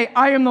 Everyone say,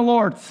 I am the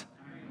Lord's.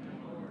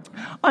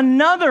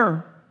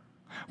 Another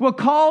will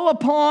call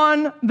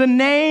upon the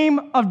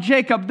name of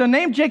Jacob. The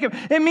name Jacob,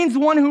 it means the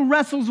one who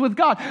wrestles with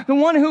God, the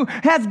one who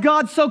has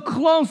God so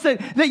close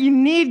that you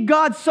need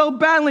God so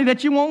badly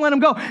that you won't let him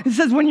go. It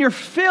says when you're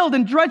filled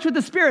and drenched with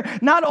the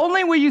Spirit, not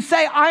only will you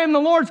say, I am the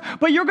Lord's,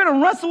 but you're going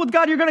to wrestle with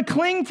God, you're going to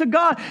cling to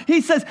God.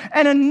 He says,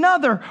 and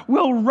another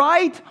will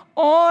write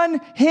on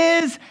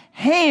his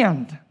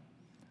hand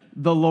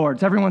the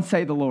Lord's. Everyone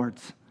say the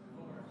Lord's.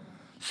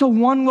 So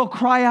one will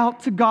cry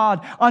out to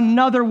God,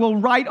 another will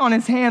write on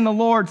his hand the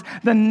Lord's,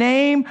 the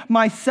name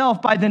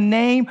myself by the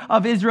name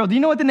of Israel. Do you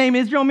know what the name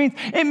Israel means?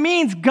 It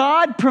means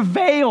God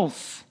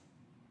prevails.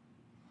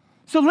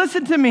 So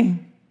listen to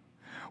me.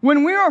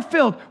 When we are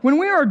filled, when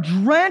we are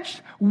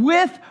drenched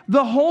with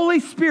the Holy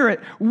Spirit,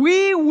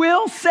 we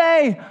will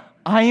say,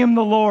 I am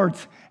the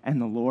Lord's,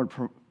 and the Lord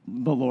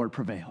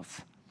prevails.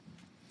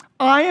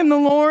 I am the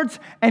Lord's,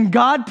 and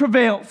God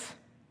prevails.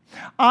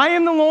 I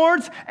am the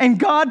Lord's, and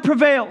God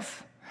prevails.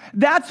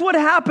 That's what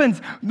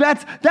happens.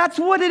 That's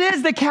what it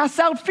is that casts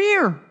out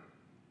fear.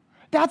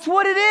 That's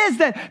what it is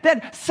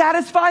that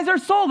satisfies our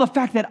soul. The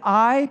fact that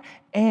I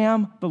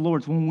am the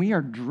Lord's. When we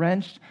are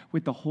drenched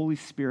with the Holy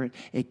Spirit,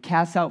 it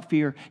casts out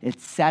fear.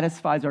 It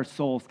satisfies our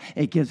souls.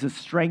 It gives us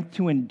strength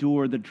to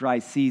endure the dry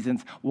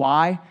seasons.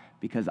 Why?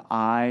 Because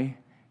I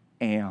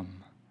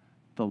am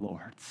the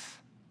Lord's.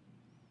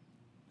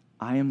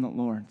 I am the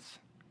Lord's.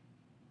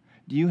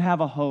 Do you have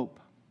a hope?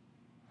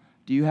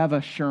 Do you have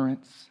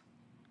assurance?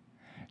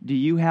 Do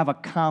you have a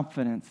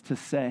confidence to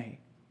say,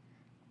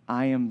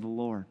 I am the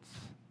Lord's?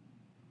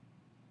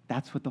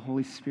 That's what the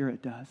Holy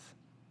Spirit does.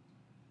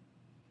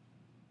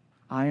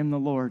 I am the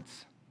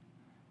Lord's,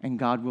 and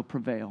God will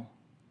prevail.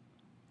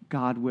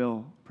 God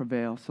will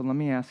prevail. So let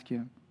me ask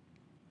you,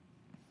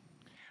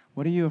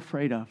 what are you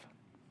afraid of?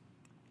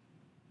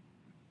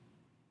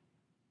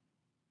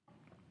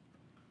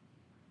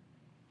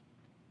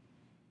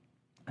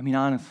 I mean,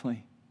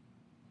 honestly,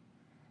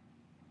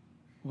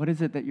 what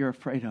is it that you're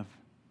afraid of,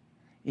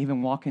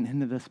 even walking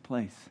into this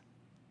place?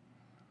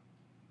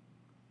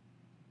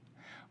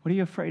 What are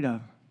you afraid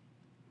of?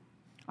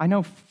 I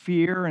know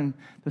fear and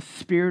the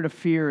spirit of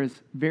fear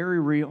is very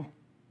real.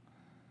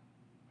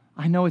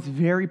 I know it's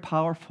very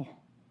powerful.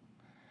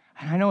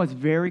 And I know it's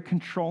very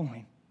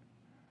controlling.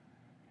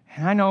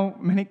 And I know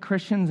many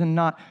Christians and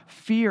not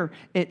fear,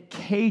 it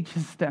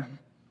cages them.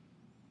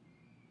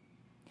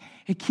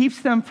 It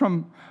keeps them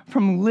from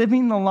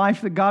living the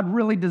life that God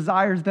really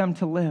desires them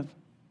to live.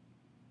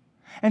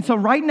 And so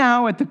right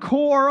now, at the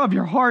core of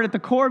your heart, at the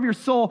core of your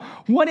soul,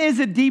 what is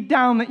it deep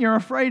down that you're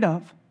afraid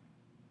of?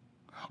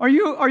 Are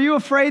you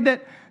afraid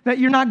that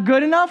you're not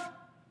good enough?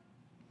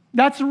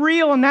 That's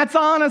real and that's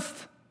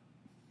honest.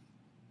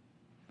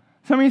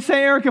 Some of you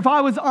say, Eric, if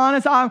I was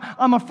honest,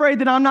 I'm afraid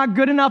that I'm not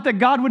good enough, that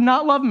God would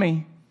not love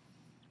me.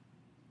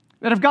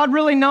 That if God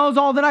really knows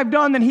all that I've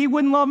done, then He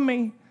wouldn't love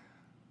me.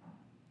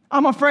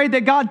 I'm afraid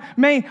that God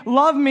may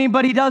love me,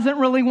 but He doesn't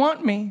really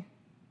want me.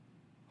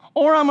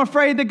 Or I'm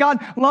afraid that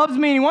God loves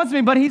me and He wants me,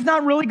 but He's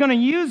not really going to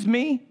use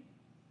me.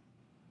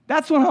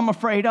 That's what I'm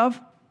afraid of.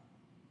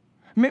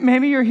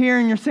 Maybe you're here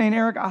and you're saying,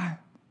 Eric,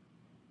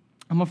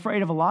 I'm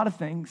afraid of a lot of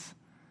things.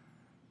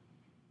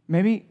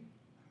 Maybe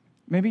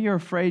you're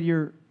afraid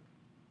you're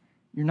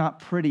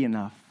not pretty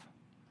enough.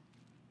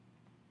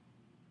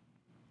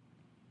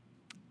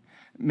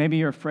 Maybe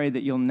you're afraid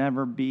that you'll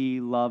never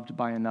be loved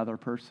by another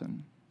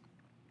person.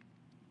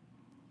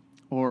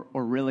 Or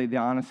really, the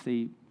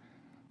honesty,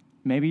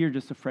 maybe you're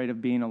just afraid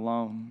of being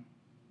alone.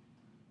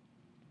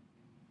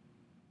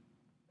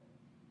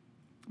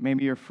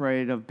 Maybe you're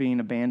afraid of being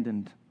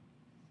abandoned.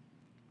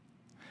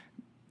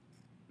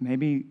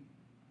 Maybe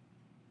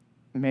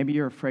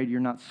you're afraid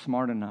you're not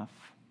smart enough,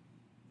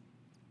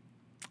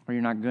 or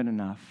you're not good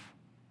enough,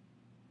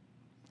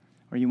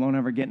 or you won't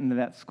ever get into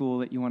that school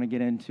that you want to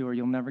get into, or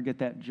you'll never get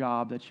that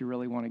job that you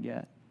really want to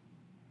get.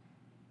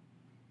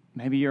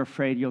 Maybe you're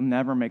afraid you'll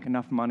never make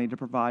enough money to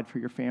provide for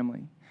your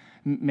family.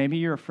 Maybe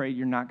you're afraid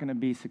you're not going to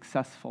be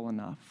successful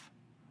enough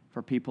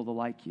for people to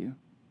like you.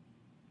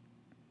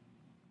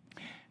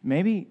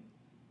 Maybe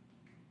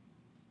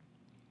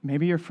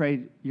you're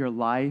afraid your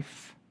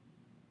life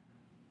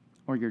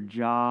or your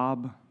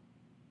job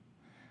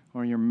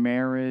or your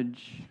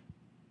marriage,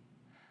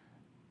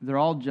 they're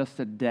all just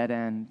a dead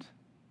end.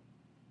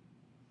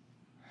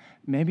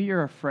 Maybe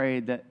you're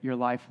afraid that your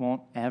life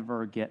won't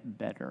ever get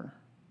better.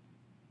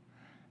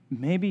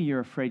 Maybe you're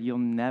afraid you'll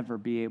never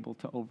be able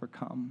to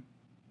overcome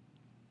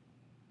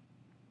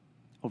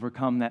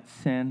that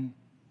sin,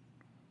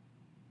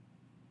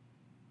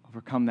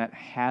 overcome that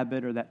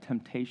habit or that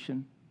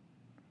temptation.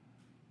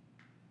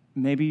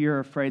 Maybe you're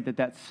afraid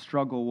that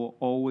struggle will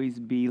always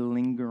be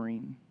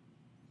lingering.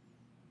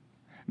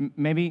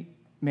 Maybe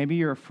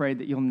you're afraid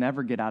that you'll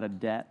never get out of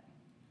debt.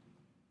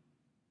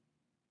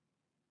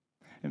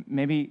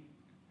 Maybe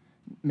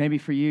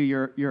for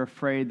you, you're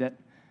afraid that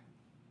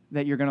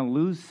you're going to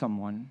lose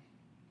someone.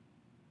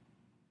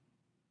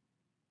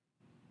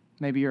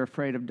 Maybe you're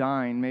afraid of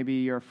dying. Maybe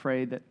you're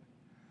afraid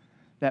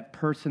that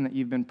person that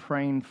you've been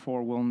praying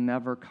for will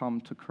never come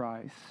to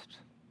Christ.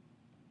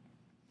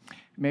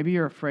 Maybe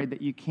you're afraid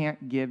that you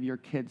can't give your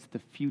kids the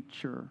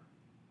future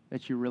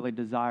that you really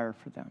desire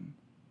for them.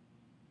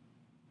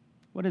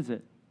 What is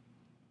it?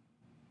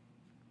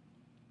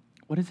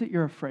 What is it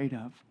you're afraid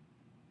of?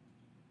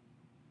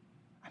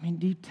 I mean,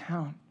 deep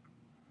down,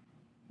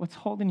 what's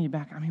holding you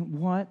back? I mean,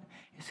 what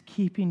is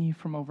keeping you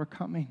from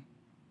overcoming?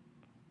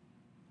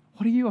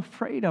 What are you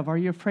afraid of? Are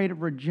you afraid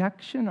of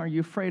rejection? Are you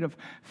afraid of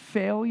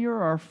failure?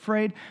 Are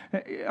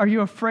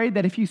you afraid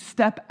that if you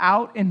step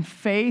out in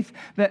faith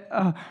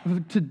that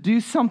to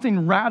do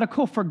something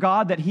radical for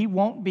God, that He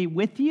won't be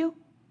with you?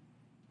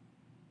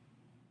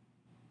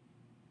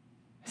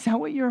 Is that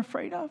what you're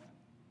afraid of?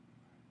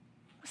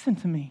 Listen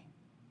to me.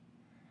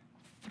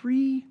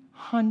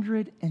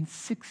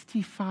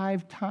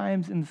 365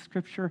 times in the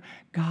Scripture,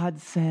 God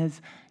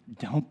says,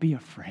 don't be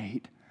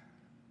afraid.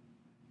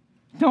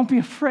 Don't be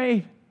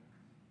afraid.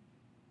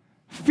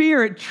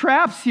 Fear, it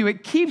traps you,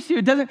 it keeps you,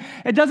 it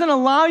doesn't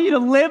allow you to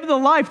live the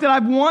life that I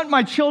want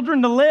my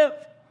children to live.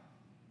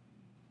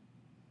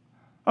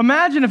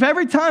 Imagine if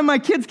every time my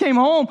kids came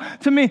home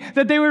to me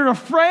that they were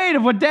afraid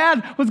of what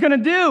Dad was going to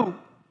do.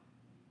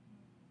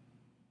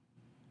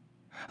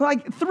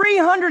 Like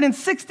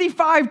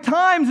 365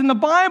 times in the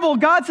Bible,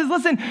 God says,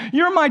 listen,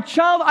 you're my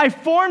child, I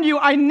formed you,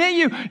 I knit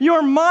you,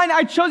 you're mine,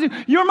 I chose you,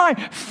 you're mine,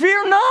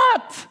 fear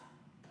not.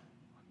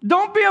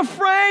 Don't be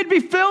afraid. Be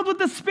filled with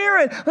the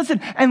Spirit.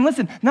 Listen,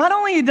 not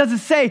only does it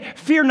say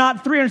fear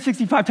not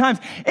 365 times,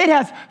 it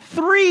has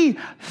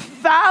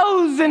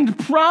 3,000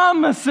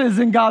 promises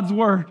in God's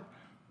Word.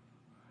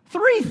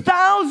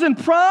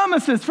 3,000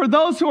 promises for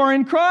those who are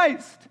in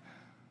Christ.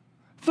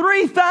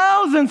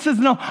 3,000 says,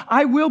 no,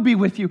 I will be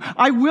with you.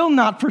 I will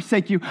not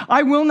forsake you.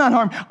 I will not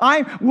harm.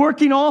 I'm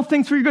working all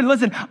things for your good.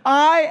 Listen,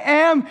 I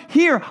am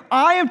here.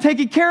 I am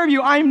taking care of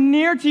you. I'm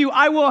near to you.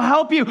 I will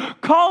help you.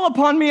 Call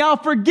upon me. I'll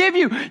forgive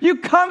you. You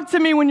come to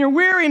me when you're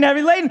weary and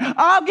heavy laden.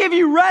 I'll give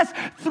you rest.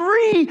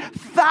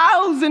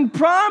 3,000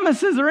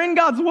 promises are in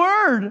God's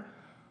Word.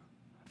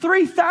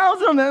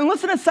 3,000 of them. And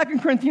listen to 2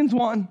 Corinthians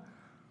 1.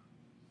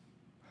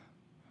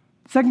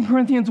 2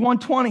 Corinthians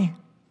 1:20.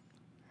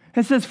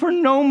 It says, for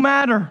no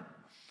matter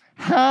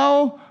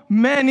how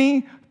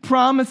many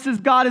promises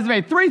God has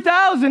made,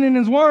 3,000 in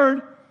His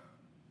Word,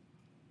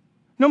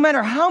 no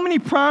matter how many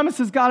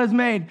promises God has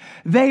made,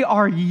 they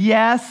are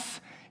yes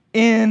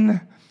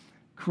in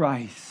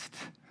Christ.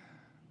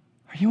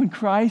 Are you in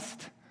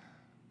Christ?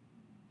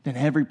 Then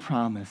every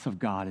promise of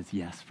God is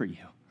yes for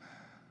you.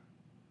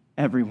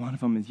 Every one of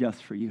them is yes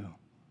for you.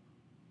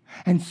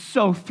 And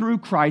so through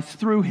Christ,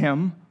 through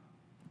Him,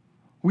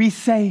 we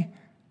say,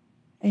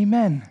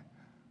 amen.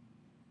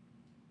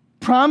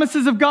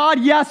 Promises of God,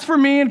 yes for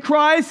me in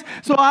Christ,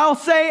 so I'll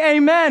say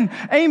amen.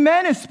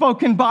 Amen is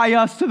spoken by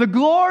us to the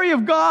glory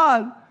of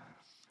God.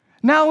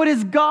 Now it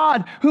is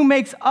God who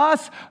makes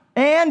us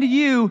and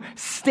you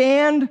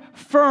stand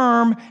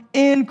firm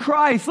in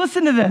Christ.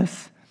 Listen to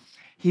this.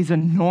 He's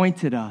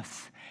anointed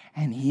us,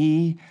 and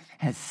He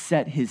has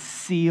set His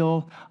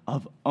seal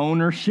of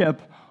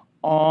ownership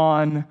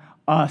on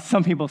us.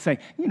 Some people say,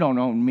 you don't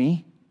own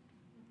me.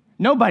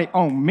 Nobody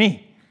owned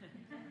me.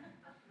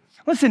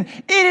 Listen,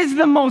 it is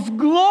the most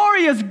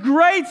glorious,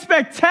 great,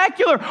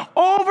 spectacular,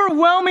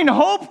 overwhelming,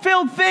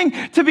 hope-filled thing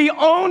to be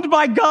owned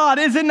by God,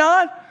 is it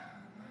not?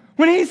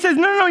 When He says,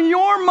 no,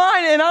 you're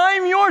mine and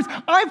I'm yours.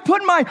 I've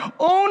put my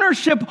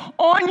ownership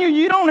on you.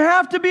 You don't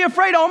have to be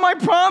afraid. All my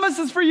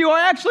promises for you are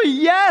actually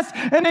yes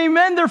and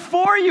amen. They're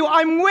for you.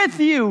 I'm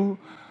with you.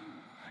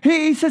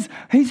 He says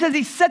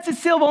He sets His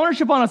seal of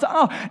ownership on us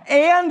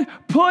and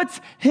puts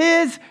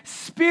His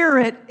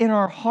Spirit in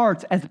our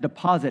hearts as a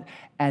deposit,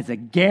 as a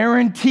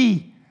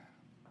guarantee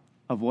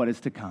of what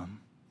is to come.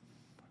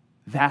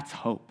 That's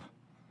hope.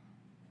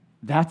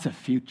 That's a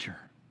future.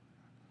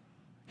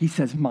 He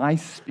says, my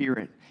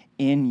Spirit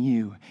in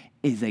you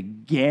is a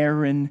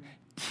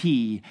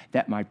guarantee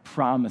that my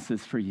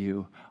promises for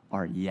you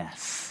are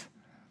yes.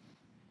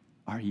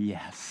 Are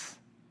yes.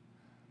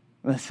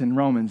 Listen,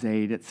 Romans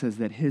 8, it says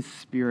that His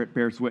Spirit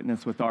bears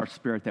witness with our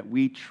spirit that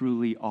we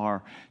truly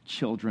are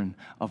children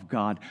of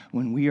God.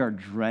 When we are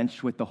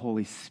drenched with the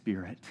Holy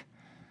Spirit,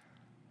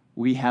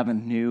 we have a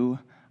new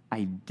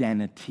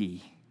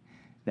identity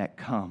that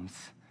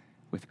comes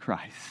with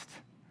Christ.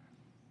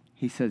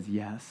 He says,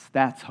 yes,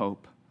 that's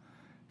hope.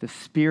 The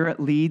Spirit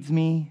leads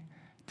me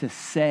to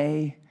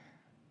say,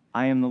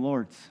 I am the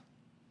Lord's.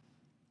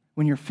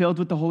 When you're filled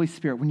with the Holy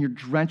Spirit, when you're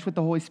drenched with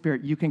the Holy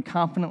Spirit, you can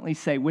confidently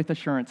say with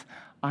assurance,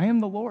 I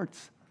am the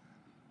Lord's.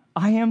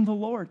 I am the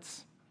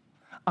Lord's.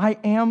 I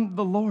am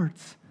the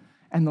Lord's.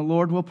 And the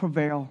Lord will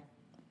prevail.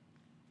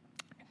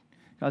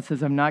 God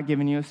says, I'm not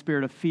giving you a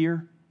spirit of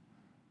fear.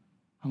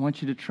 I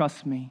want you to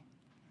trust me.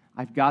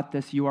 I've got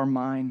this. You are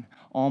mine.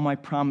 All my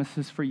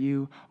promises for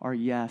you are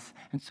yes.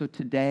 And so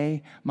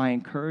today, my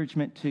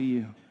encouragement to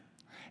you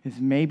is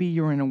maybe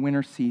you're in a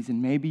winter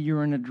season. Maybe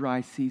you're in a dry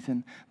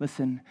season.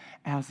 Listen,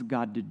 ask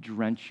God to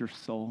drench your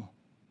soul.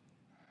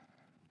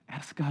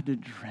 Ask God to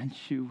drench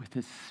you with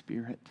His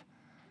Spirit.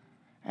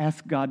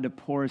 Ask God to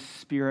pour His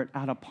Spirit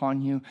out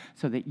upon you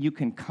so that you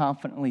can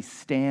confidently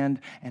stand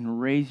and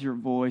raise your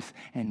voice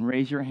and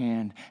raise your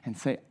hand and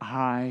say,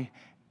 I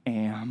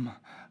am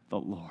the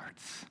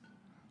Lord's.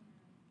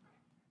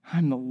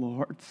 I'm the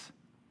Lord's.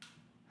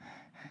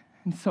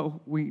 And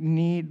so we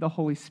need the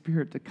Holy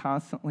Spirit to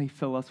constantly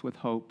fill us with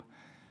hope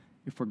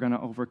if we're going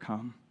to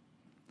overcome,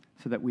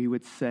 so that we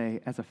would say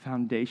as a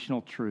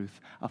foundational truth,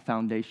 a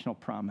foundational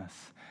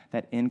promise,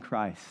 that in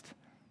Christ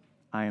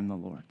I am the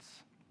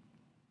Lord's.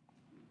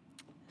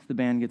 As the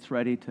band gets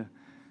ready to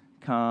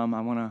come,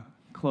 I want to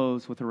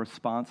close with a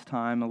response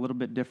time, a little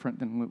bit different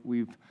than what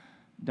we've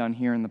done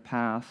here in the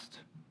past.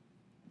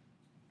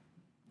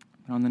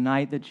 But on the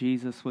night that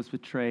Jesus was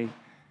betrayed,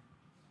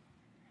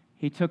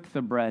 he took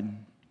the bread,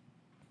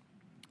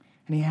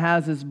 and he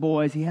has his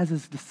boys, he has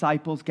his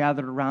disciples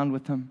gathered around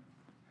with him.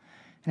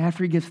 And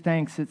after he gives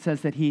thanks, it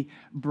says that he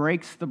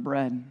breaks the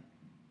bread,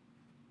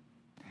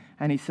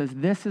 and he says,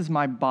 "This is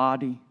my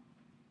body,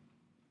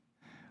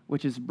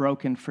 which is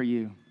broken for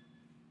you."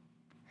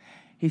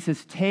 He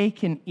says,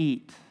 "Take and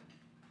eat,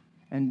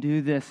 and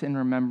do this in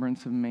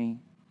remembrance of me."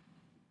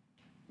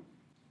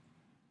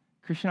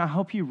 Christian, I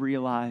hope you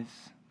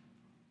realize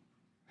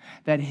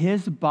that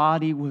his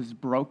body was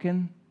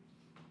broken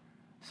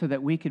so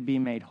that we could be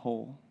made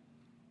whole.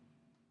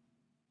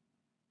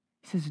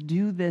 He says,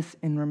 "Do this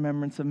in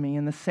remembrance of me."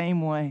 In the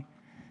same way,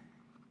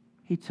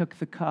 he took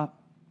the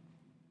cup,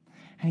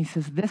 and he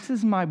says, "This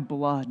is my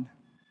blood,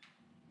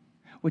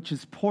 which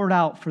is poured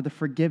out for the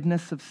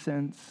forgiveness of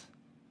sins."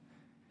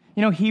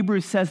 You know,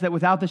 Hebrews says that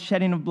without the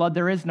shedding of blood,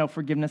 there is no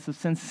forgiveness of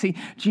sins. See,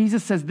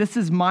 Jesus says, "This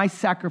is my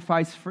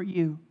sacrifice for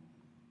you.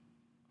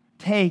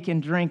 Take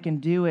and drink and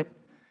do it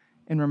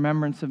in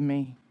remembrance of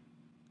me."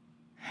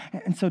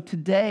 And so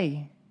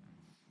today,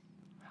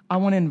 I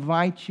want to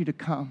invite you to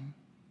come.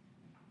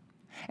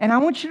 And I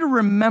want you to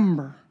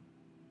remember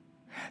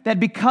that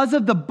because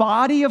of the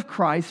body of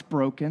Christ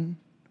broken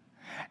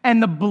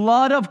and the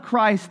blood of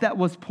Christ that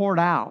was poured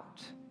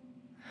out,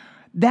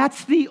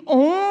 that's the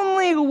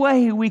only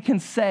way we can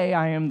say,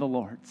 "I am the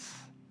Lord's."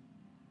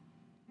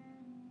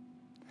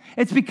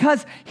 It's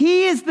because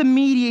he is the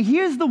mediator. He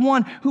is the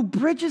one who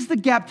bridges the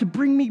gap to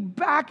bring me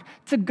back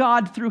to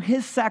God through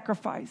his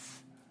sacrifice.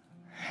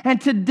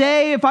 And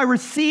today, if I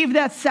receive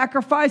that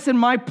sacrifice in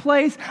my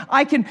place,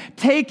 I can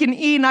take and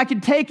eat, and I can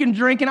take and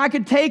drink, and I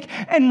can take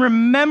and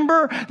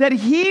remember that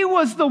he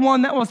was the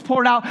one that was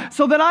poured out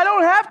so that I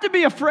don't have to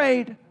be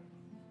afraid.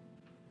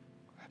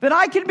 That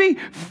I can be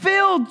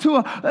filled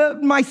to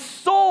my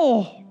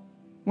soul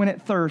when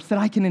it thirsts, that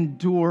I can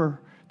endure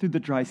through the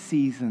dry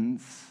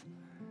seasons,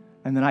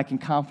 and that I can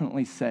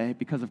confidently say,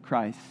 because of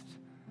Christ,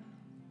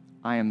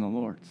 I am the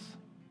Lord's.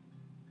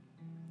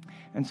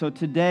 And so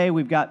today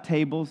we've got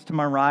tables to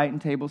my right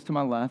and tables to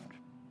my left.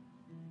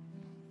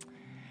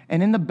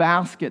 And in the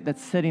basket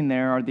that's sitting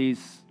there are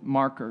these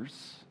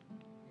markers.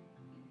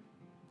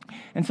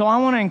 And so I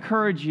want to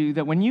encourage you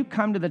that when you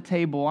come to the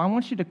table, I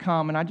want you to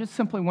come, and I just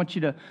simply want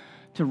you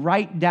to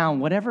write down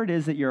whatever it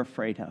is that you're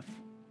afraid of.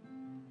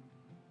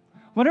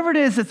 Whatever it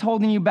is that's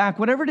holding you back,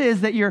 whatever it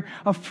is that you're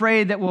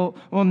afraid that will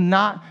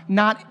not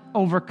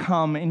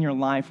overcome in your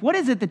life. What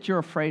is it that you're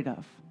afraid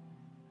of?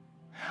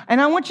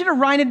 And I want you to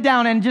write it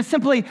down and just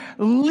simply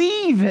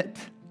leave it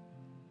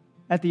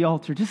at the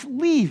altar. Just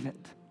leave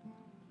it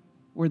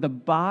where the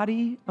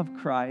body of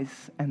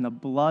Christ and the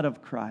blood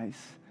of Christ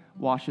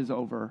washes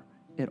over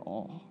it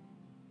all.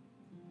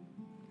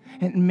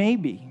 And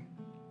maybe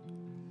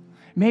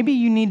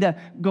you need to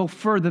go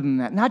further than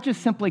that. Not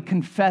just simply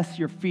confess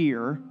your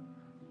fear,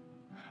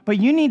 but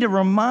you need to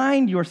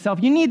remind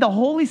yourself, you need the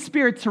Holy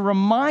Spirit to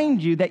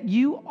remind you that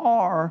you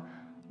are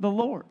the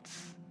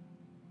Lord's.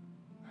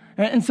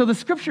 And so the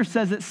scripture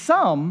says that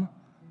some,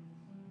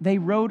 they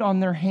wrote on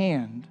their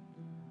hand,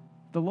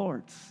 the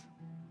Lord's.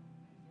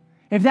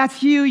 If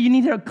that's you, you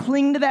need to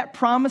cling to that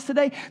promise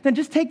today, then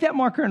just take that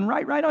marker and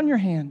write right on your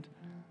hand,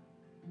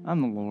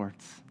 I'm the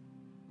Lord's.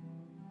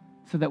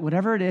 So that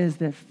whatever it is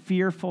that's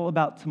fearful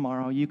about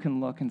tomorrow, you can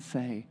look and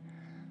say,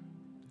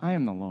 I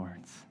am the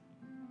Lord's.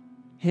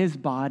 His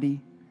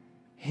body,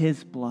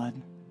 his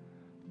blood,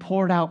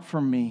 poured out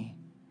for me,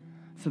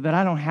 so that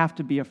I don't have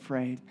to be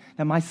afraid,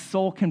 that my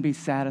soul can be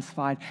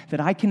satisfied, that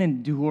I can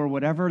endure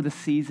whatever the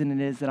season it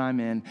is that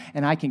I'm in,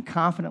 and I can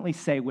confidently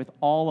say with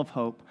all of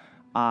hope,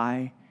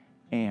 I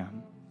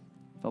am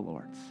the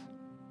Lord's.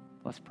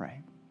 Let's pray.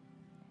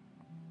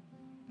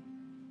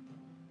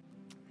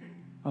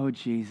 Oh,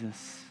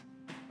 Jesus.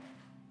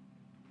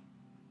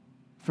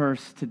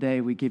 First, today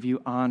we give you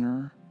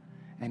honor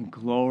and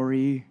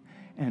glory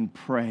and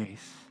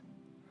praise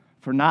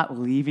for not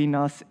leaving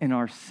us in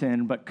our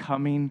sin, but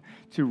coming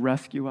to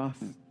rescue us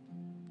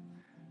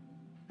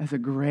as a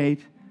great,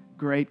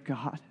 great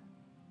God.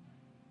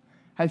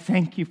 I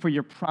thank you for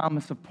your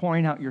promise of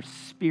pouring out your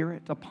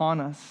Spirit upon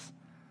us.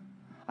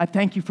 I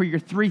thank you for your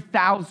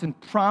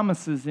 3,000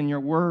 promises in your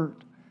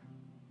word.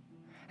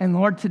 And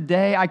Lord,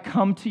 today I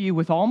come to you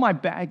with all my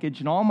baggage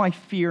and all my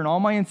fear and all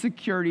my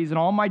insecurities and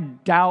all my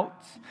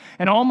doubts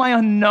and all my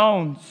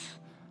unknowns.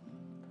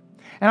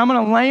 And I'm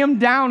going to lay them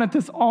down at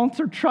this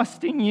altar,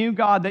 trusting you,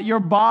 God, that your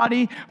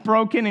body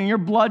broken and your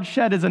blood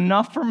shed is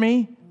enough for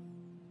me.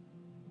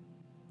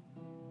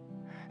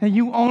 That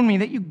you own me,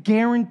 that you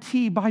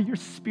guarantee by your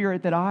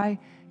Spirit that I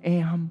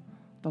am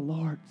the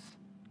Lord's.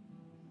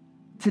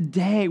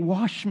 Today,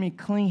 wash me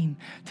clean.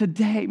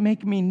 Today,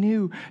 make me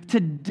new.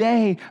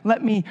 Today,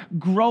 let me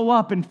grow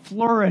up and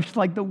flourish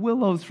like the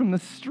willows from the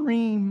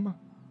stream.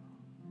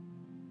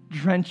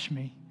 Drench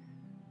me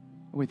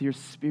with your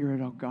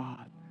Spirit, oh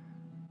God.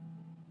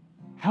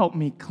 Help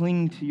me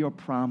cling to your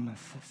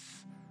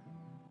promises.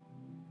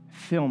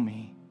 Fill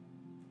me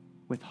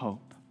with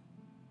hope.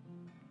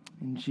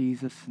 In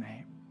Jesus'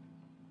 name,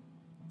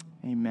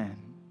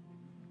 amen.